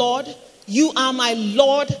to the Lord, you are my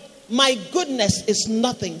Lord. My goodness is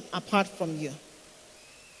nothing apart from you.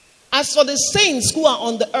 As for the saints who are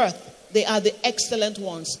on the earth, they are the excellent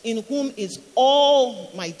ones, in whom is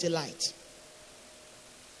all my delight.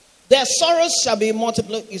 Their sorrows shall be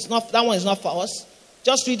multiplied. That one is not for us.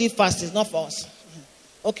 Just read it fast. It's not for us.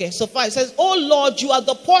 Okay, so 5 it says, "Oh Lord, you are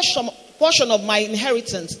the portion of my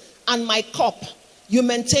inheritance and my cup. You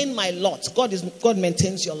maintain my lot." God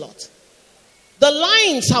maintains your lot. "The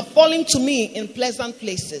lines have fallen to me in pleasant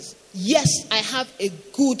places. Yes, I have a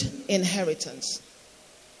good inheritance.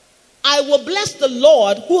 I will bless the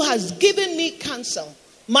Lord who has given me counsel.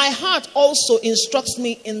 My heart also instructs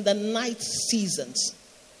me in the night seasons.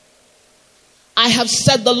 I have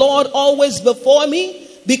set the Lord always before me.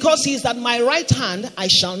 Because he is at my right hand, I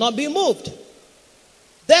shall not be moved.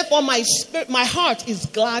 Therefore my heart is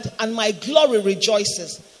glad and my glory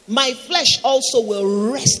rejoices. My flesh also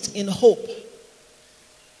will rest in hope.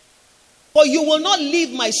 For you will not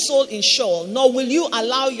leave my soul in Sheol, nor will you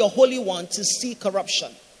allow your Holy One to see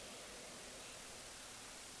corruption."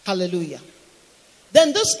 Hallelujah.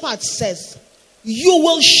 Then this part says, "You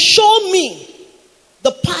will show me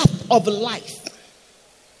the path of life.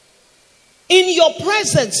 In your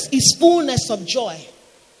presence is fullness of joy.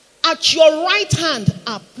 At your right hand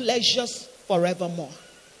are pleasures forevermore."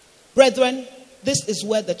 Brethren, this is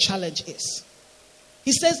where the challenge is.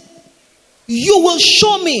 He says, "You will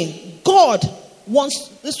show me." God wants,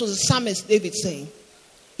 this was the psalmist David saying.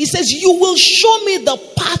 He says, "You will show me the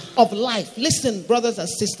path of life." Listen, brothers and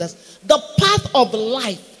sisters, the path of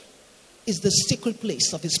life is the secret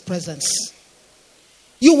place of his presence.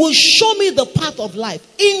 You will show me the path of life.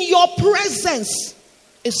 In your presence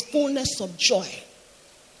is fullness of joy.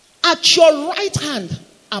 At your right hand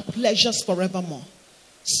are pleasures forevermore.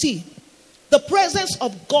 See, the presence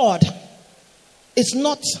of God is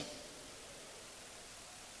not,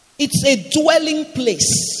 it's a dwelling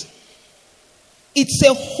place. It's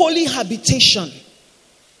a holy habitation.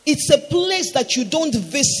 It's a place that you don't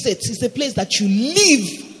visit. It's a place that you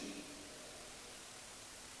live.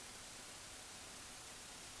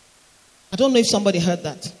 I don't know if somebody heard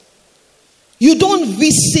that. You don't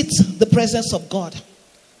visit the presence of God.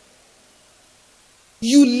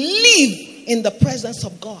 You live in the presence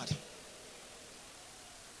of God.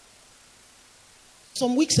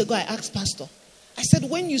 Some weeks ago, I asked Pastor, I said,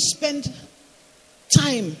 when you spend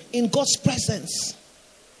time in God's presence,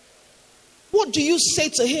 what do you say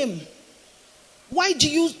to him? Why do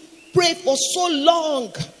you pray for so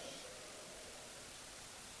long?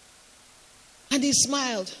 And he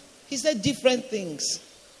smiled. He said different things.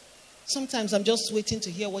 Sometimes I'm just waiting to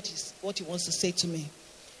hear what he wants to say to me.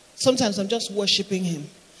 Sometimes I'm just worshiping him.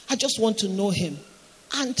 I just want to know him.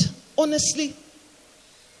 And honestly,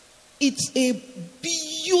 it's a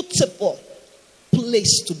beautiful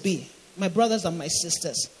place to be. My brothers and my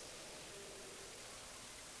sisters.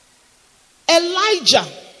 Elijah,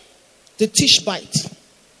 the Tishbite.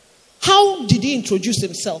 How did he introduce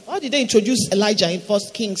himself? How did they introduce Elijah in 1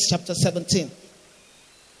 Kings chapter 17?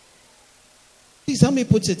 Please help me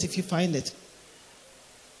put it if you find it.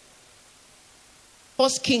 1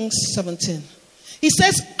 Kings 17. He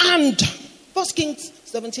says, and 1 Kings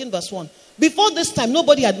 17 verse 1. Before this time,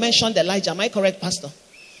 nobody had mentioned Elijah. Am I correct, Pastor?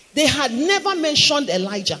 They had never mentioned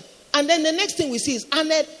Elijah. And then the next thing we see is,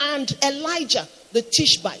 and Elijah, the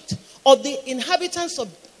Tishbite, of the inhabitants of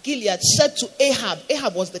Gilead, said to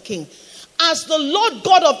Ahab was the king, as the Lord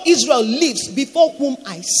God of Israel lives, before whom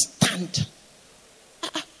I stand.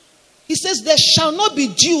 He says, there shall not be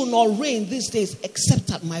dew nor rain these days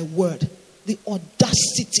except at my word. The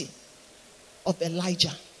audacity of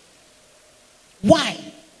Elijah. Why?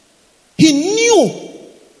 He knew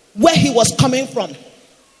where he was coming from.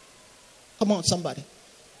 Come on, somebody.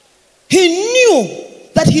 He knew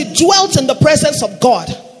that he dwelt in the presence of God.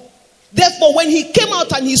 Therefore, when he came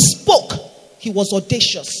out and he spoke, he was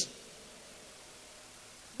audacious.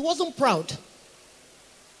 He wasn't proud.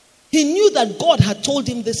 He knew that God had told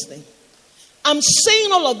him this thing. I'm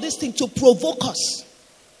saying all of this thing to provoke us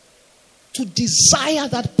to desire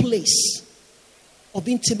that place of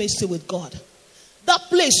intimacy with God. That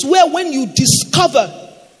place where when you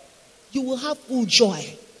discover, you will have full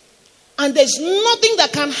joy. And there's nothing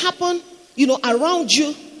that can happen, around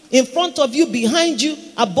you, in front of you, behind you,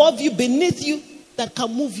 above you, beneath you, that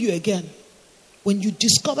can move you again. When you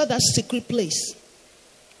discover that secret place,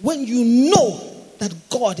 when you know that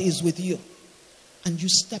God is with you, and you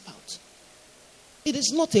step out. It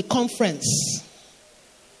is not a conference.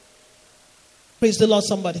 Praise the Lord,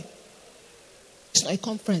 somebody. It's not a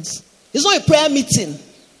conference. It's not a prayer meeting.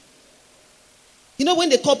 When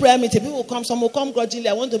they call prayer meeting, people will come, some will come grudgingly.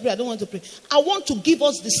 I want to pray, I don't want to pray. I want to give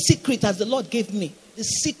us the secret as the Lord gave me. The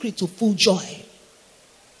secret to full joy.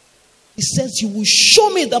 He says, you will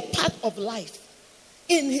show me the path of life.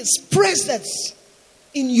 In his presence,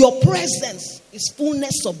 in your presence, is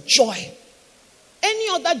fullness of joy. Any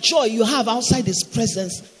other joy you have outside his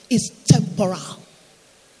presence is temporal.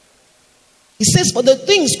 He says, for the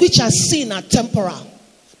things which are seen are temporal.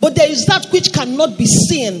 But there is that which cannot be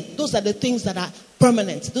seen. Those are the things that are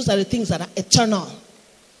permanent. Those are the things that are eternal.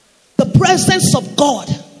 The presence of God.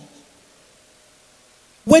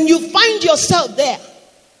 When you find yourself there,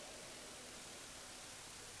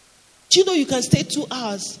 do you know you can stay 2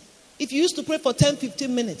 hours? If you used to pray for 10,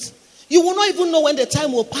 15 minutes, you will not even know when the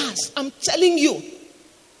time will pass. I'm telling you.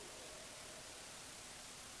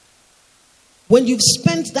 When you've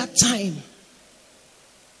spent that time,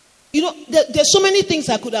 you know, there's so many things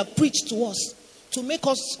I could have preached to us to make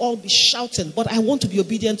us all be shouting, but I want to be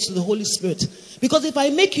obedient to the Holy Spirit. Because if I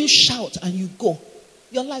make you shout and you go,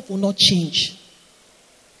 your life will not change.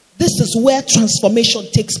 This is where transformation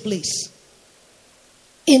takes place.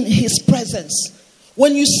 In his presence.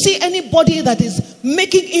 When you see anybody that is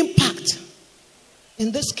making impact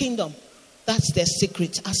in this kingdom, that's their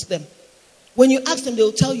secret. Ask them. When you ask them, they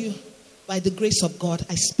will tell you, by the grace of God,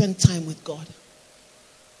 I spend time with God.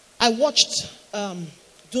 I watched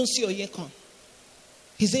Chineze Okeke,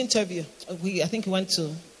 his interview. I think he went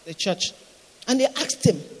to the church. And they asked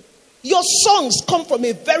him, your songs come from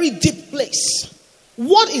a very deep place.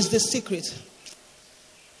 What is the secret?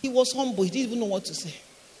 He was humble. He didn't even know what to say.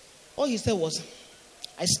 All he said was,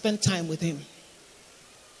 I spent time with him.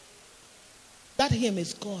 That him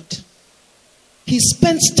is God. He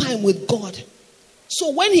spends time with God.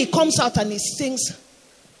 So when he comes out and he sings,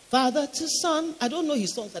 Father to Son, I don't know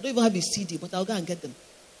his songs. I don't even have his CD, but I'll go and get them.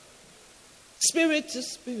 Spirit to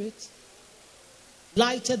Spirit,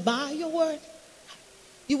 lighted by your word.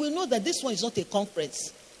 You will know that this one is not a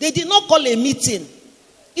conference. They did not call a meeting.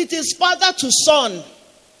 It is father to son.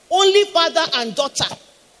 Only father and daughter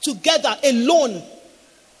together, alone.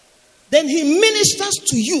 Then he ministers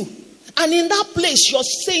to you. And in that place, you're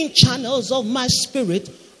saying, channels of my spirit,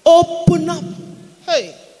 open up.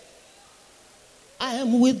 Hey, I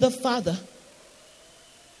am with the Father.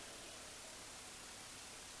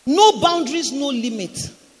 No boundaries, no limit.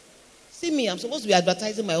 See me, I'm supposed to be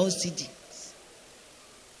advertising my own CD.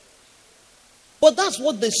 But that's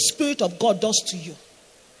what the Spirit of God does to you.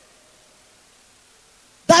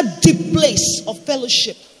 That deep place of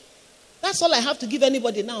fellowship. That's all I have to give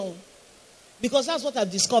anybody now. Because that's what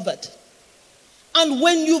I've discovered. And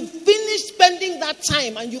when you finish spending that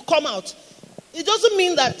time and you come out, it doesn't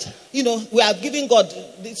mean that, we are giving God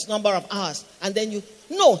this number of hours. And then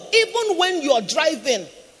no, even when you're driving,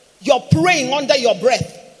 you're praying under your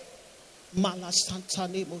breath.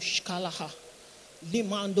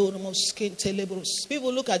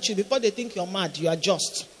 People look at you before they think you're mad. You are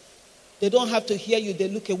just. They don't have to hear you. They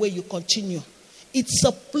look away. You continue. It's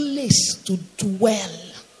a place to dwell.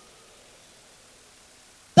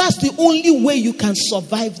 That's the only way you can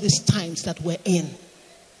survive these times that we're in.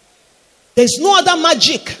 There's no other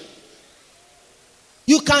magic.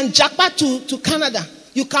 You can jackpot to Canada.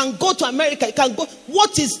 You can go to America. You can go.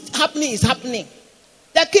 What is happening is happening.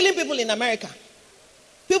 They're killing people in America.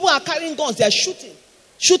 People are carrying guns. They're shooting.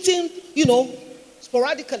 Shooting,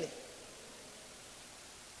 sporadically.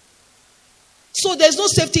 So there's no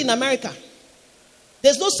safety in America.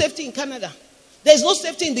 There's no safety in Canada. There's no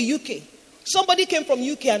safety in the UK. Somebody came from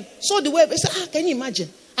UK and saw the web. They said, can you imagine?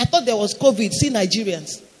 I thought there was COVID. See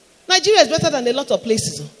Nigerians. Nigeria is better than a lot of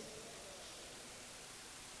places.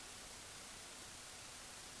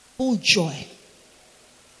 Full joy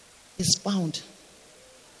is found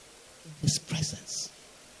in his presence.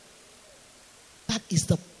 That is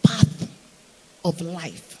the path of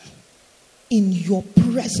life. In your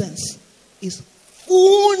presence is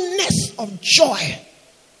fullness of joy.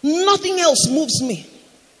 Nothing else moves me.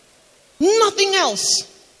 Nothing else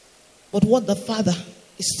but what the Father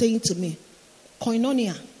is saying to me.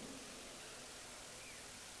 Koinonia.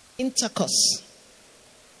 Intercourse.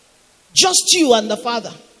 Just you and the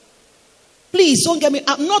Father. Please don't get me.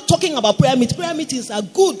 I'm not talking about prayer meetings. Prayer meetings are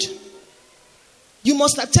good. You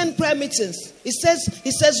must attend prayer meetings. It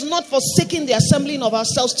says not forsaking the assembling of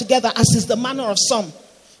ourselves together as is the manner of some.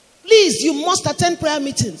 Please, you must attend prayer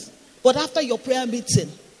meetings. But after your prayer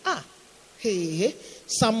meeting,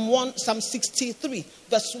 Psalm 63,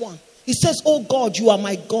 verse 1. It says, oh God, you are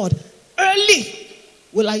my God. Early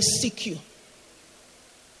will I seek you.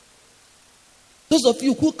 Those of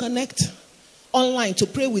you who connect online to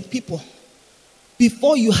pray with people,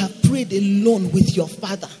 before you have prayed alone with your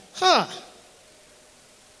Father.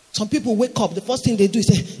 Some people wake up, the first thing they do is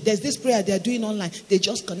say, there's this prayer they're doing online. They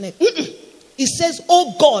just connect. It says,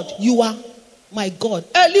 oh God, you are my God.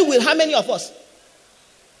 Early will, how many of us?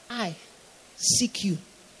 I seek you.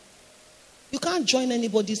 You can't join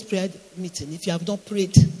anybody's prayer meeting if you have not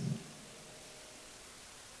prayed.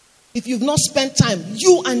 If you've not spent time,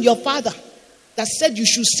 you and your father that said you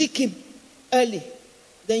should seek him early,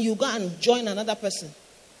 then you go and join another person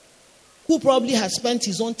who probably has spent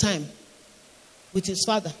his own time with his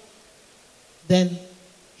father. Then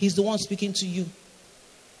he's the one speaking to you.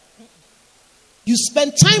 You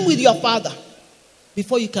spend time with your father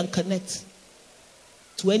before you can connect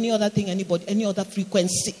to any other thing, anybody, any other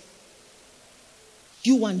frequency.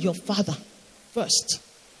 You and your father first.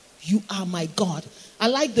 You are my God. I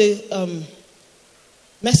like the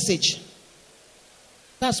message.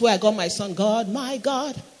 That's where I got my song. God, my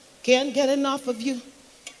God, can't get enough of you.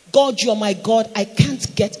 God, you're my God. I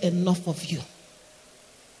can't get enough of you. It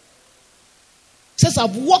says,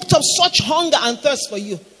 I've walked up such hunger and thirst for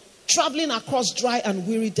you, traveling across dry and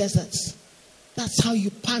weary deserts. That's how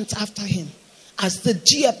you pant after him. As the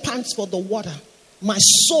deer pants for the water, my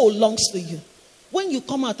soul longs for you. When you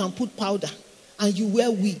come out and put powder, and you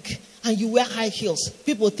wear wig, and you wear high heels,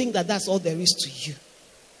 people think that that's all there is to you.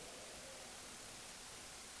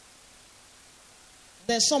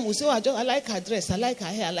 There's some who say, oh, I like her dress, I like her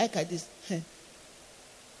hair, I like her this. You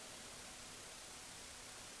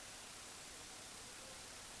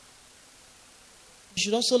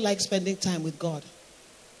should also like spending time with God.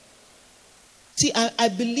 See, I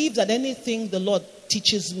believe that anything the Lord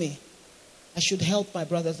teaches me, I should help my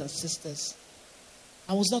brothers and sisters.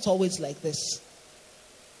 I was not always like this.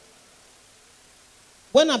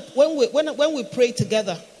 When we pray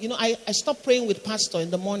together, I stop praying with pastor in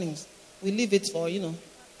the mornings. We leave it for, in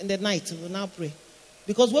the night. We will now pray.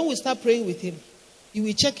 Because when we start praying with him, you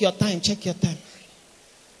will check your time.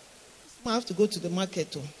 I have to go to the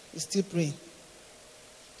market too. He's still praying.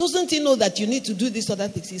 Doesn't he know that you need to do this other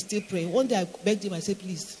things? He's still praying. One day I begged him, I said,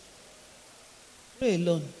 please, pray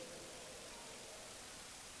alone.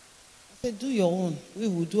 I said, do your own. We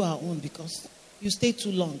will do our own because you stay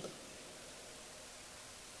too long.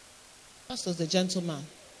 Pastor's a gentleman.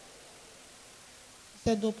 He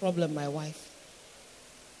said, no problem, my wife.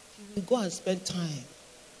 He will go and spend time.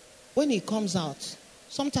 When he comes out,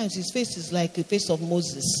 sometimes his face is like the face of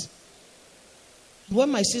Moses. When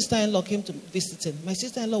my sister-in-law came to visit him, my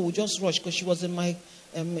sister-in-law would just rush because she was in my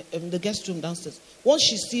the guest room downstairs. Once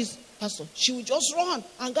she sees Pastor, she would just run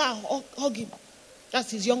and go and hug him.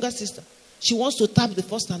 That's his younger sister. She wants to tap the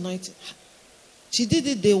first anointing. She did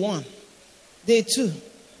it day 1, day 2,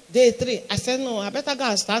 day 3. I said, no, I better go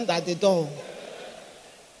and stand at the door.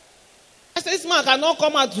 I said, this man cannot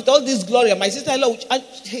come out with all this glory. And my sister-in-law,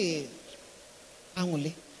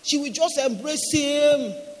 she would just embrace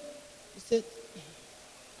him. He said,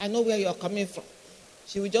 I know where you're coming from.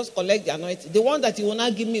 She will just collect the anointing. The one that he will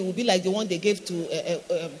not give me will be like the one they gave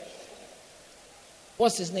to,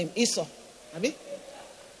 what's his name? Esau. Abi?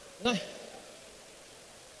 No.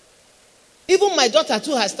 Even my daughter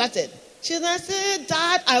too has started. She said,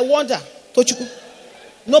 Dad, I wonder. Tochuku.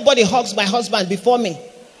 Nobody hugs my husband before me.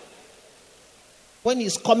 When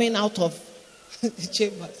he's coming out of the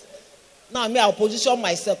chambers. Now, I'll position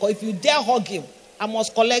myself. Or if you dare hug him, I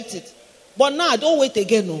must collect it. But now, don't wait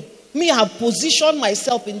again. No. I have positioned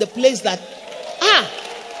myself in the place that,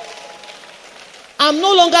 I'm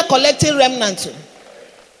no longer collecting remnants.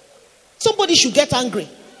 Somebody should get angry.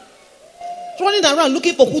 Running around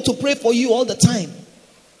looking for who to pray for you all the time.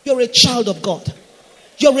 You're a child of God.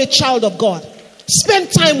 You're a child of God.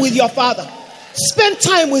 Spend time with your Father. Spend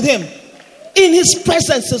time with him. In his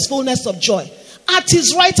presence is fullness of joy. At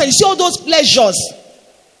his right hand, you see all those pleasures.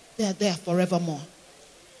 They are there forevermore.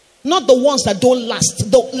 Not the ones that don't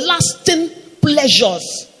last. The lasting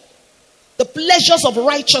pleasures. The pleasures of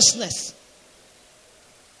righteousness.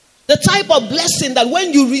 The type of blessing that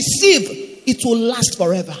when you receive, it will last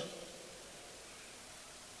forever.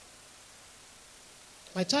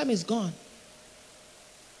 My time is gone.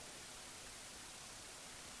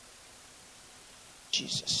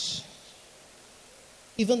 Jesus.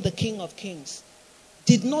 Even the King of Kings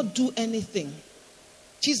did not do anything.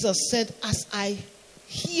 Jesus said, as I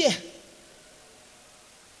hear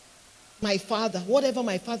my Father, whatever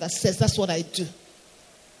my Father says, that's what I do.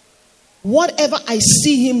 Whatever I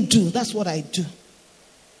see him do, that's what I do.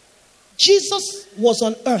 Jesus was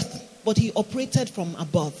on earth, but he operated from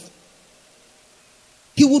above.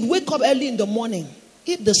 He would wake up early in the morning.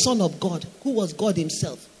 If the Son of God, who was God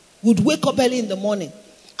himself, would wake up early in the morning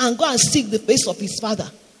and go and seek the face of his Father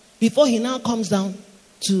before he now comes down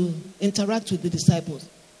to interact with the disciples.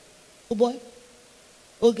 Oh boy.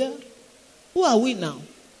 Oh girl. Who are we now?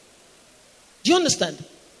 Do you understand?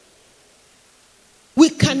 We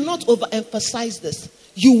cannot overemphasize this.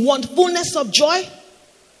 You want fullness of joy?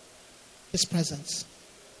 His presence.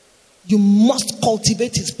 You must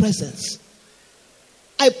cultivate His presence.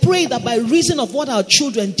 I pray that by reason of what our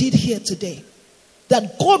children did here today,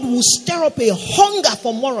 that God will stir up a hunger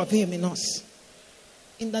for more of Him in us.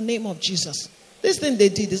 In the name of Jesus. This thing they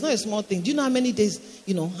did is not a small thing. Do you know how many days,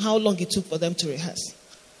 how long it took for them to rehearse?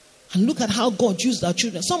 And look at how God used our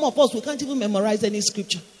children. Some of us, we can't even memorize any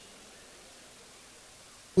scripture.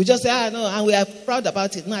 We just say, no, and we are proud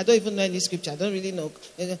about it. No, I don't even know any scripture. I don't really know.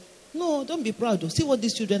 No, don't be proud. See what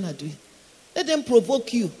these children are doing. Let them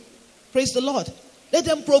provoke you. Praise the Lord. Let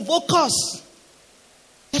them provoke us.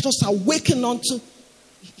 Let us awaken unto,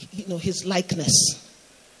 His likeness.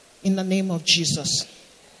 In the name of Jesus.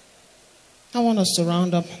 I want us to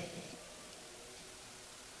round up.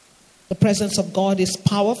 The presence of God is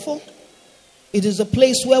powerful. It is a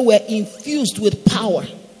place where we're infused with power.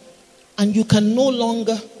 And you can no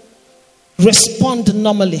longer respond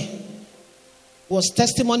normally. Was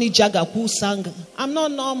Testimony Jagger who sang, I'm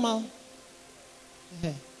not normal.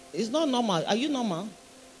 It's not normal. Are you normal?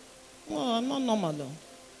 No, I'm not normal though.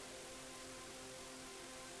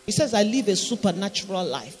 He says, I live a supernatural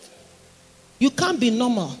life. You can't be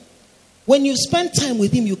normal. When you spend time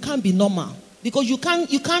with Him, you can't be normal. Because you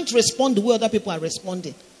can't respond the way other people are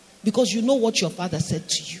responding. Because you know what your Father said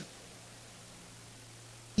to you.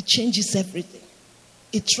 It changes everything.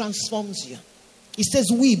 It transforms you. He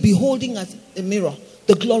says, we, beholding as a mirror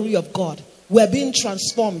the glory of God, we're being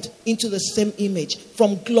transformed into the same image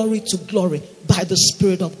from glory to glory by the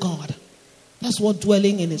Spirit of God. That's what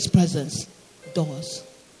dwelling in His presence does.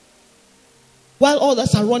 While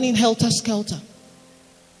others are running helter-skelter,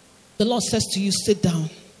 the Lord says to you, sit down.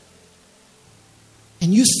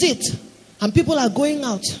 And you sit, and people are going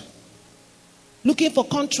out looking for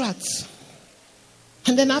contracts.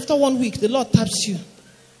 And then after 1 week, the Lord taps you.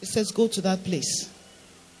 He says, go to that place.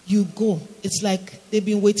 You go. It's like they've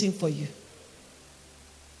been waiting for you.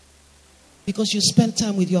 Because you spent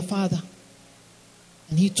time with your Father.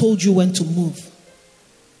 And He told you when to move.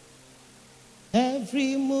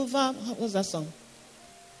 Every move up. What's that song?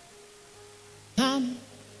 Come.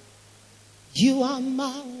 You are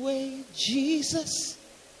my way, Jesus.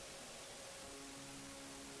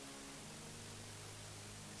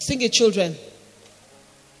 Sing it, children.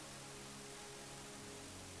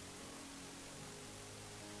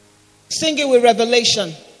 Sing it with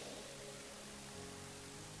revelation.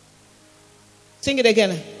 Sing it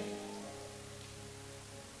again.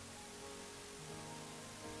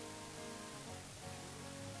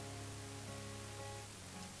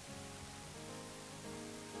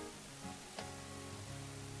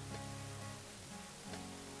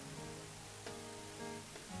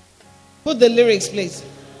 Put the lyrics, please.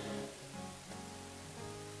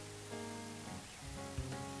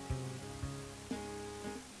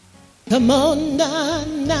 Come on, na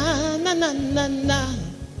na na na na na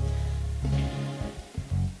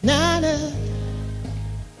na na.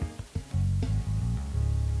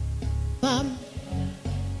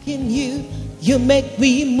 Can you make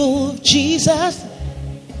me move, Jesus?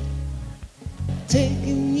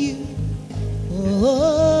 Taking you,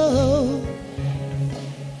 oh.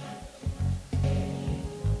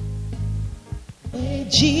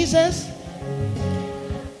 Jesus,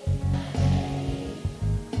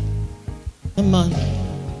 come on.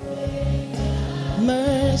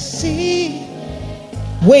 Mercy,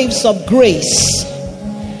 waves of grace.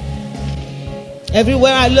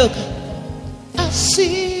 Everywhere I look, I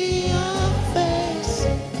see your face.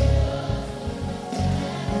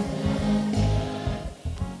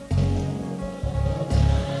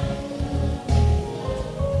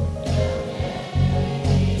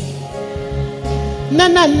 Na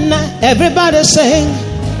na na, everybody sing.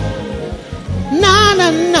 Na na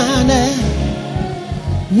na na,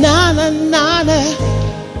 na na na na,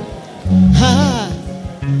 ha.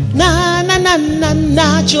 Na na na na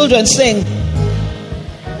na. Children sing.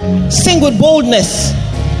 Sing with boldness.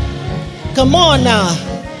 Come on now.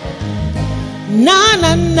 Na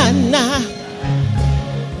na na na,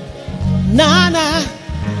 na na.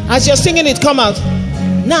 As you're singing it, come out.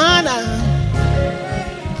 Na na,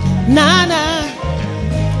 na na.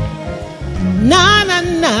 Na na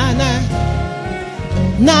na na,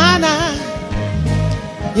 na na.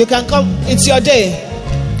 You can come. It's your day.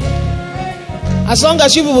 As long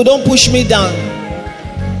as you people don't push me down.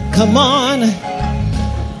 Come on.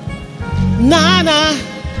 Na na.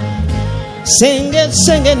 Sing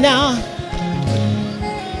it now.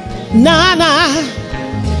 Na na.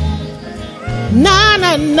 Na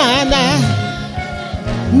na na na.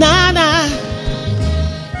 Na na.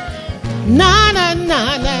 Na na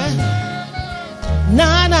na na.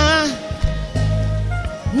 Na na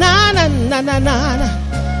na na na na na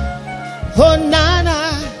Oh, na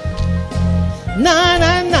na, na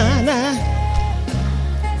na na na,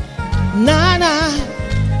 na na,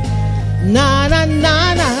 na na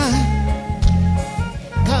na na.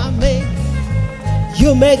 Come in,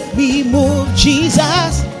 you make me move,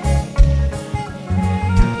 Jesus.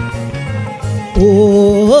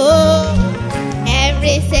 Oh,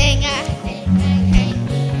 everything I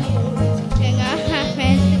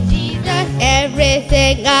happen, Jesus.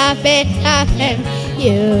 Everything I happen,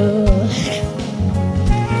 you.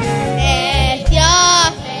 Let your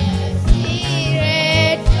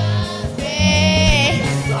spirit everywhere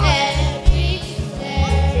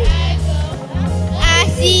I go. I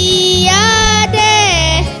see your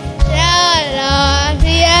day, the Lord,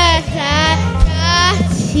 yes, I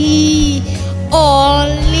see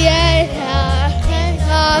only I have.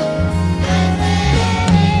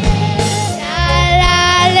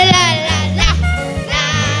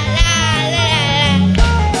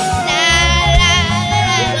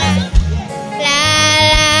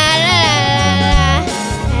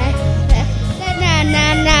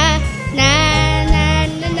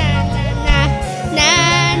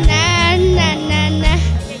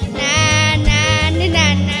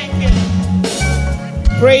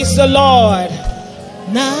 praise the Lord.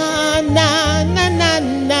 Na na na na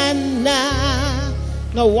na na.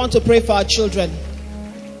 Now we want to pray for our children.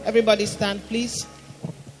 Everybody stand, please.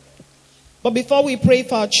 But before we pray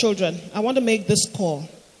for our children, I want to make this call.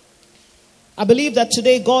 I believe that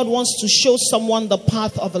today God wants to show someone the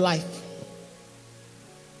path of life.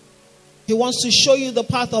 He wants to show you the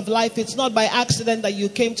path of life. It's not by accident that you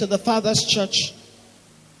came to the Father's Church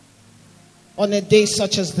on a day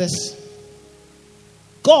such as this.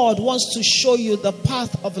 God wants to show you the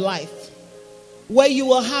path of life where you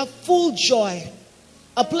will have full joy,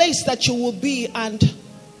 a place that you will be and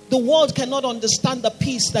the world cannot understand the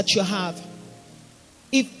peace that you have.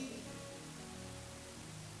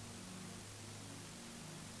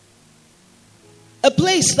 A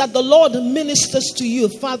place that the Lord ministers to you,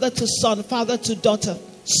 father to son, father to daughter,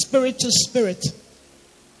 spirit to spirit.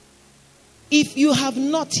 If you have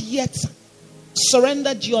not yet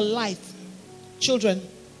surrendered your life, children,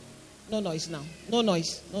 no noise now. No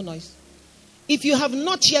noise, no noise. If you have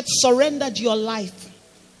not yet surrendered your life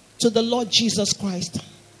to the Lord Jesus Christ,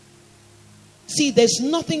 see, there's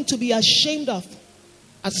nothing to be ashamed of.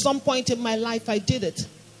 At some point in my life, I did it.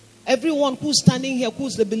 Everyone who's standing here,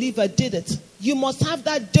 who's the believer, did it. You must have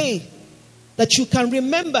that day that you can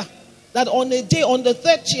remember that on a day, on the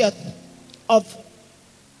 30th of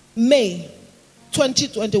May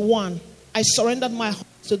 2021, I surrendered my heart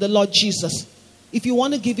to the Lord Jesus. If you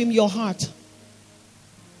want to give him your heart,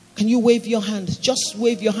 can you wave your hand? Just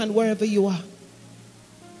wave your hand wherever you are.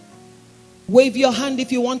 Wave your hand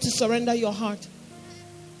if you want to surrender your heart.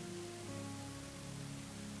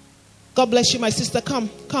 God bless you, my sister. Come.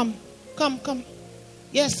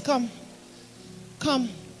 Yes, come.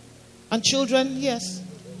 And children, yes.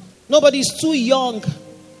 Nobody's too young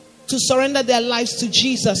to surrender their lives to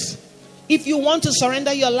Jesus. If you want to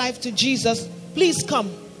surrender your life to Jesus, please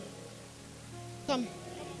come. Come.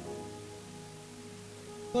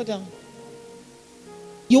 Go down.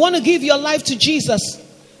 You want to give your life to Jesus.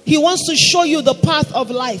 He wants to show you the path of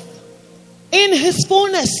life. In his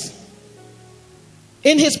fullness.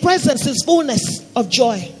 In his presence is fullness of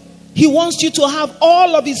joy. He wants you to have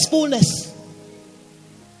all of his fullness.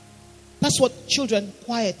 That's what children,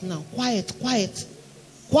 quiet now. Quiet.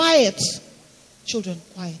 Children,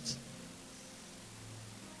 quiet.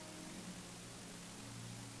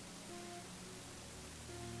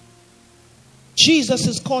 Jesus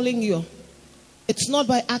is calling you. It's not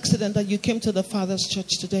by accident that you came to the Father's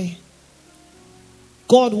Church today.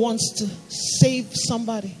 God wants to save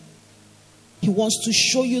somebody. He wants to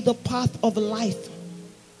show you the path of life.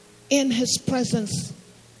 In his presence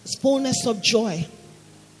is fullness of joy.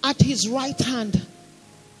 At his right hand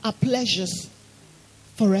are pleasures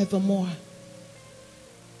forevermore.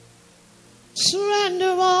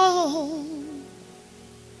 Surrender all,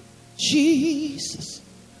 Jesus.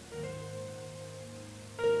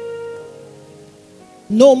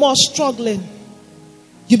 No more struggling.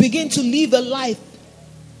 You begin to live a life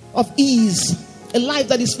of ease, a life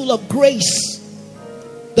that is full of grace.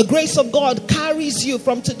 The grace of God carries you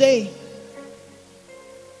from today.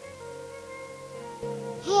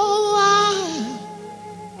 Oh, I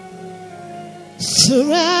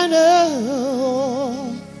surrender.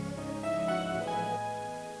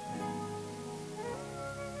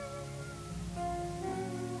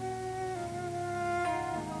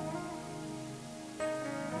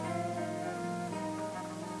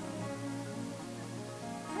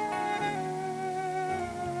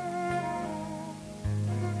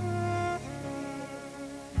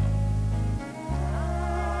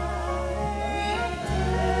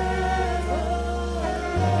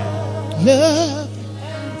 Love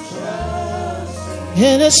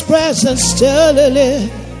in His presence till I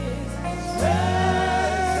live.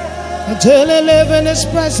 Until I live in His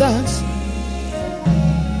presence.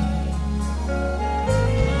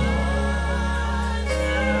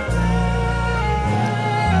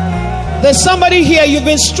 There's somebody here, you've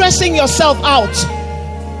been stressing yourself out.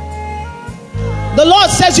 The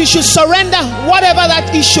Lord says you should surrender whatever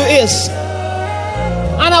that issue is.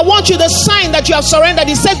 And I want you to sign that you have surrendered.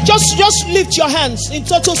 He says just lift your hands in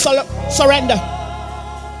total surrender.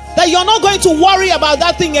 That you're not going to worry about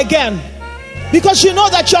that thing again. Because you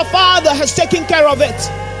know that your Father has taken care of it.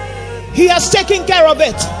 He has taken care of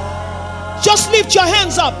it. Just lift your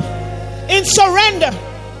hands up in surrender.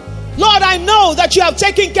 Lord, I know that you have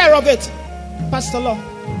taken care of it. Pastor Law,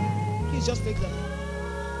 please just take them.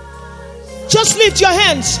 Just lift your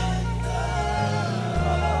hands.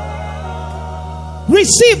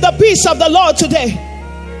 Receive the peace of the Lord today.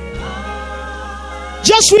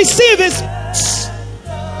 Just receive His peace.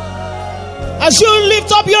 As you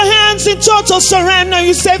lift up your hands in total surrender,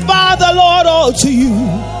 you say, Father, Lord, all to you.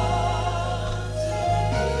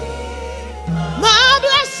 My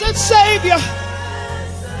blessed Savior,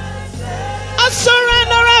 I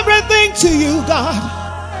surrender everything to you, God.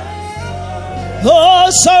 Oh,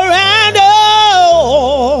 surrender.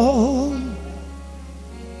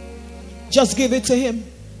 Just give it to Him.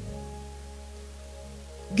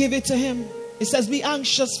 Give it to Him. It says, be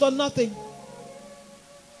anxious for nothing,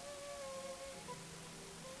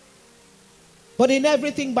 but in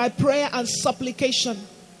everything by prayer and supplication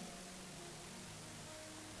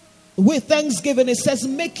with thanksgiving. It says,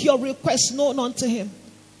 make your requests known unto Him.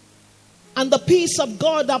 And the peace of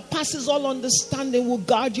God that passes all understanding will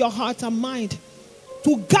guard your heart and mind.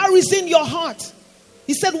 To garrison your heart.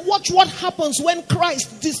 He said, watch what happens when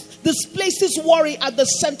Christ displaces worry at the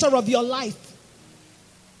center of your life.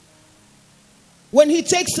 When He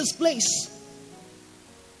takes His place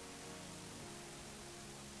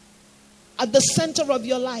at the center of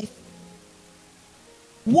your life,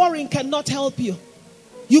 worrying cannot help you.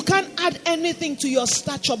 You can't add anything to your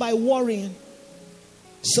stature by worrying.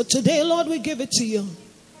 So today, Lord, we give it to you.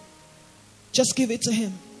 Just give it to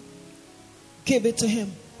Him. Give it to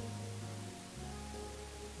Him.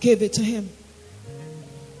 Give it to Him.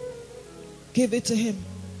 Give it to Him.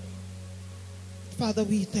 Father,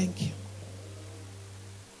 we thank you.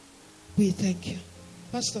 We thank you.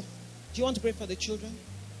 Pastor, do you want to pray for the children?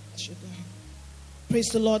 I should go ahead. Praise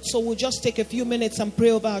the Lord. So we'll just take a few minutes and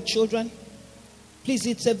pray over our children. Please,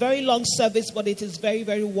 it's a very long service, but it is very,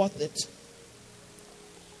 very worth it.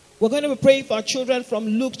 We're going to be praying for our children from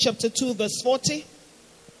Luke chapter 2, verse 40.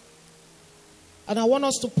 And I want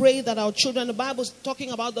us to pray that our children, the Bible is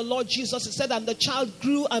talking about the Lord Jesus. It said, and the child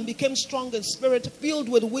grew and became strong in spirit, filled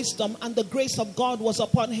with wisdom, and the grace of God was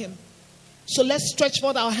upon him. So let's stretch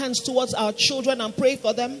forth our hands towards our children and pray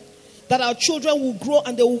for them, that our children will grow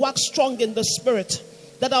and they will wax strong in the spirit,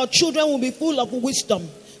 that our children will be full of wisdom,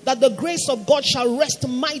 that the grace of God shall rest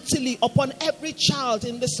mightily upon every child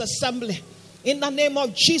in this assembly. In the name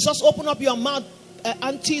of Jesus, open up your mouth,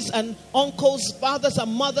 aunties and uncles, fathers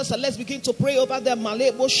and mothers, and let's begin to pray over them.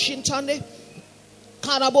 Malebo shintane,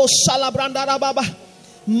 karabo salabranda rababa,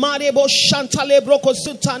 marebo shantale broko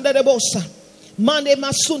suntande rebosa, mane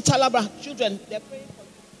masuntalabra. Children, they're praying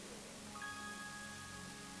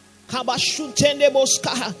for you. Kabashuntende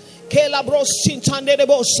boska, kelabro sintande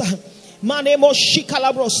rebosa, mane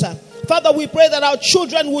moshikalabrosa. Father, we pray that our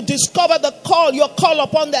children will discover the call, your call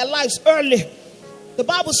upon their lives early. The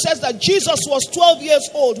Bible says that Jesus was 12 years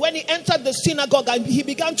old when he entered the synagogue and he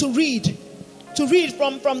began to read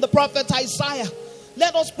from the prophet Isaiah.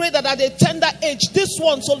 Let us pray that at a tender age, this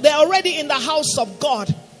one, so they're already in the house of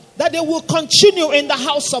God, that they will continue in the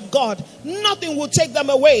house of God. Nothing will take them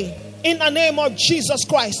away. In the name of Jesus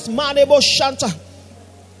Christ. Our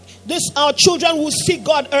children will seek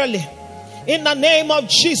God early. In the name of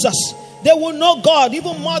Jesus, they will know God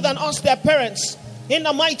even more than us, their parents. In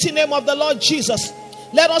the mighty name of the Lord Jesus,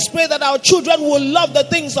 let us pray that our children will love the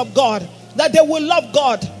things of God, that they will love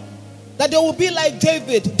God, that they will be like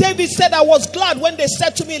David. David said, I was glad when they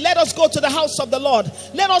said to me, let us go to the house of the Lord.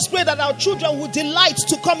 Let us pray that our children will delight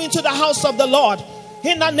to come into the house of the Lord.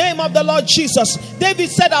 In the name of the Lord Jesus. David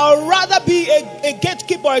said, I would rather be a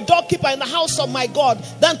gatekeeper, a doorkeeper in the house of my God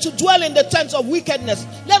than to dwell in the tents of wickedness.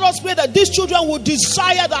 Let us pray that these children will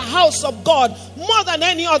desire the house of God more than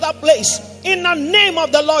any other place. In the name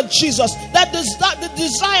of the Lord Jesus. That the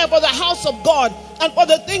desire for the house of God and for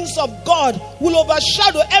the things of God will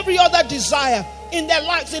overshadow every other desire in their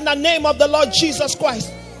lives. In the name of the Lord Jesus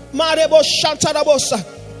Christ.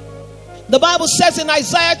 The Bible says in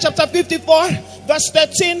Isaiah chapter 54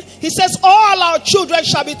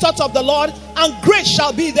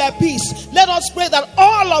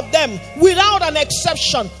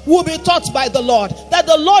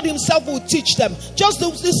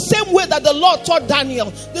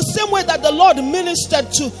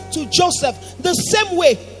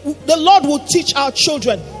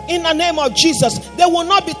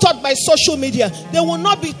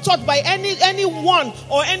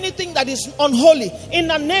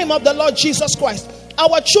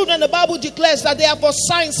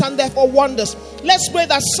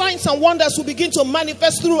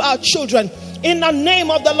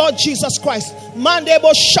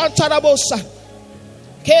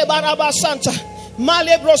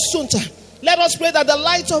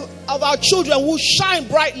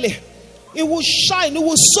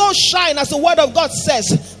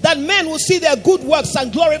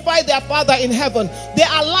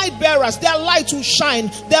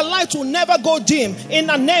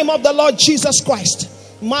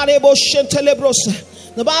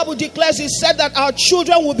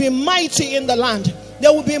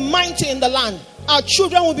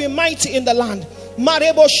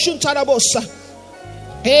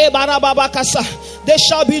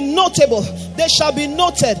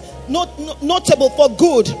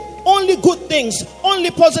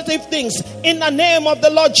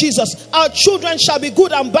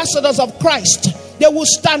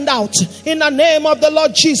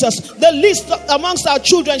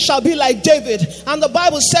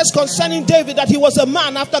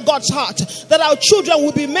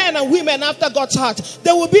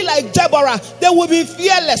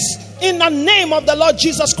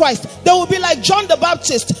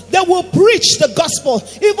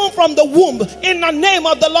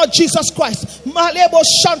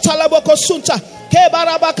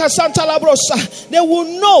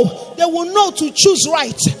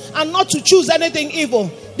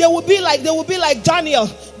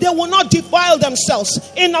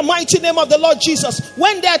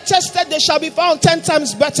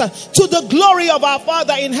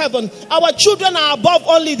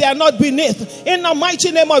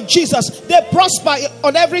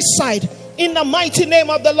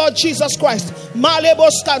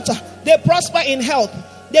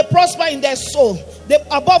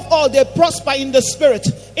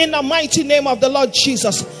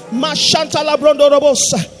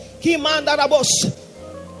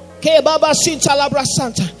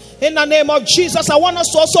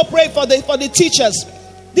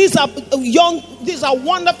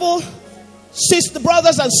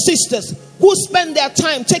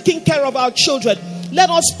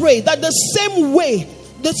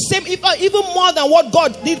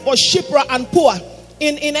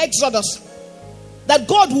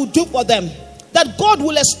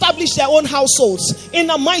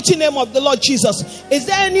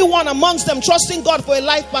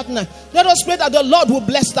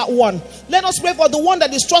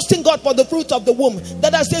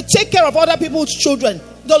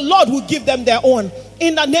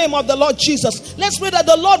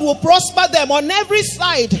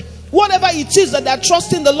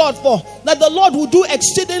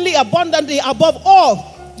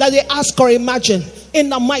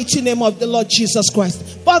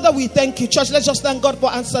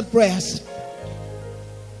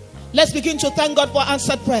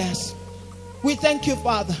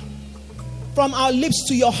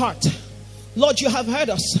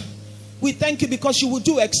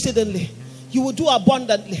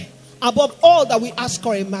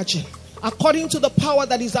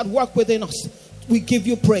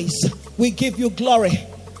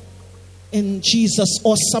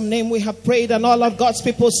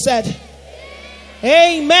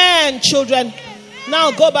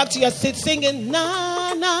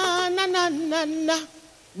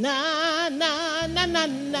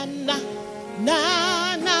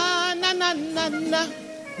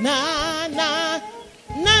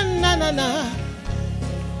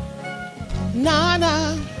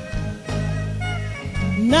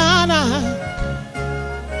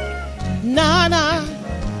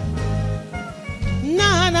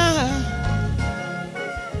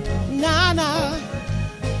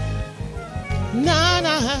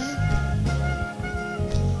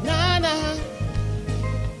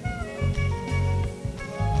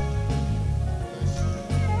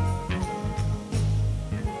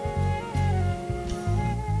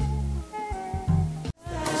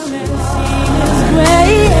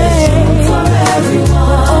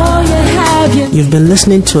 You've been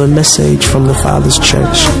listening to a message from the Father's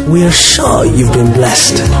Church. We are sure you've been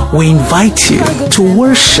blessed. We invite you to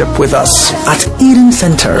worship with us at Eden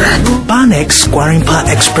Center, Banex Gwarimpa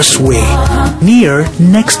Expressway, near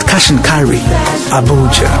Next Cash and Carry,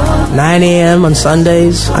 Abuja. 9 a.m. on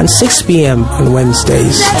Sundays and 6 p.m. on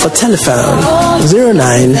Wednesdays. For telephone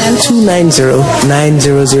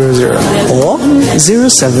 09-290-9000 or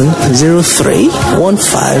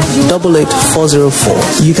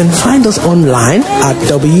 0703-1588-404. You can find us online at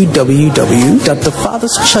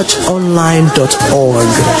www.thefatherschurchonline.org.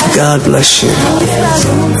 God bless you.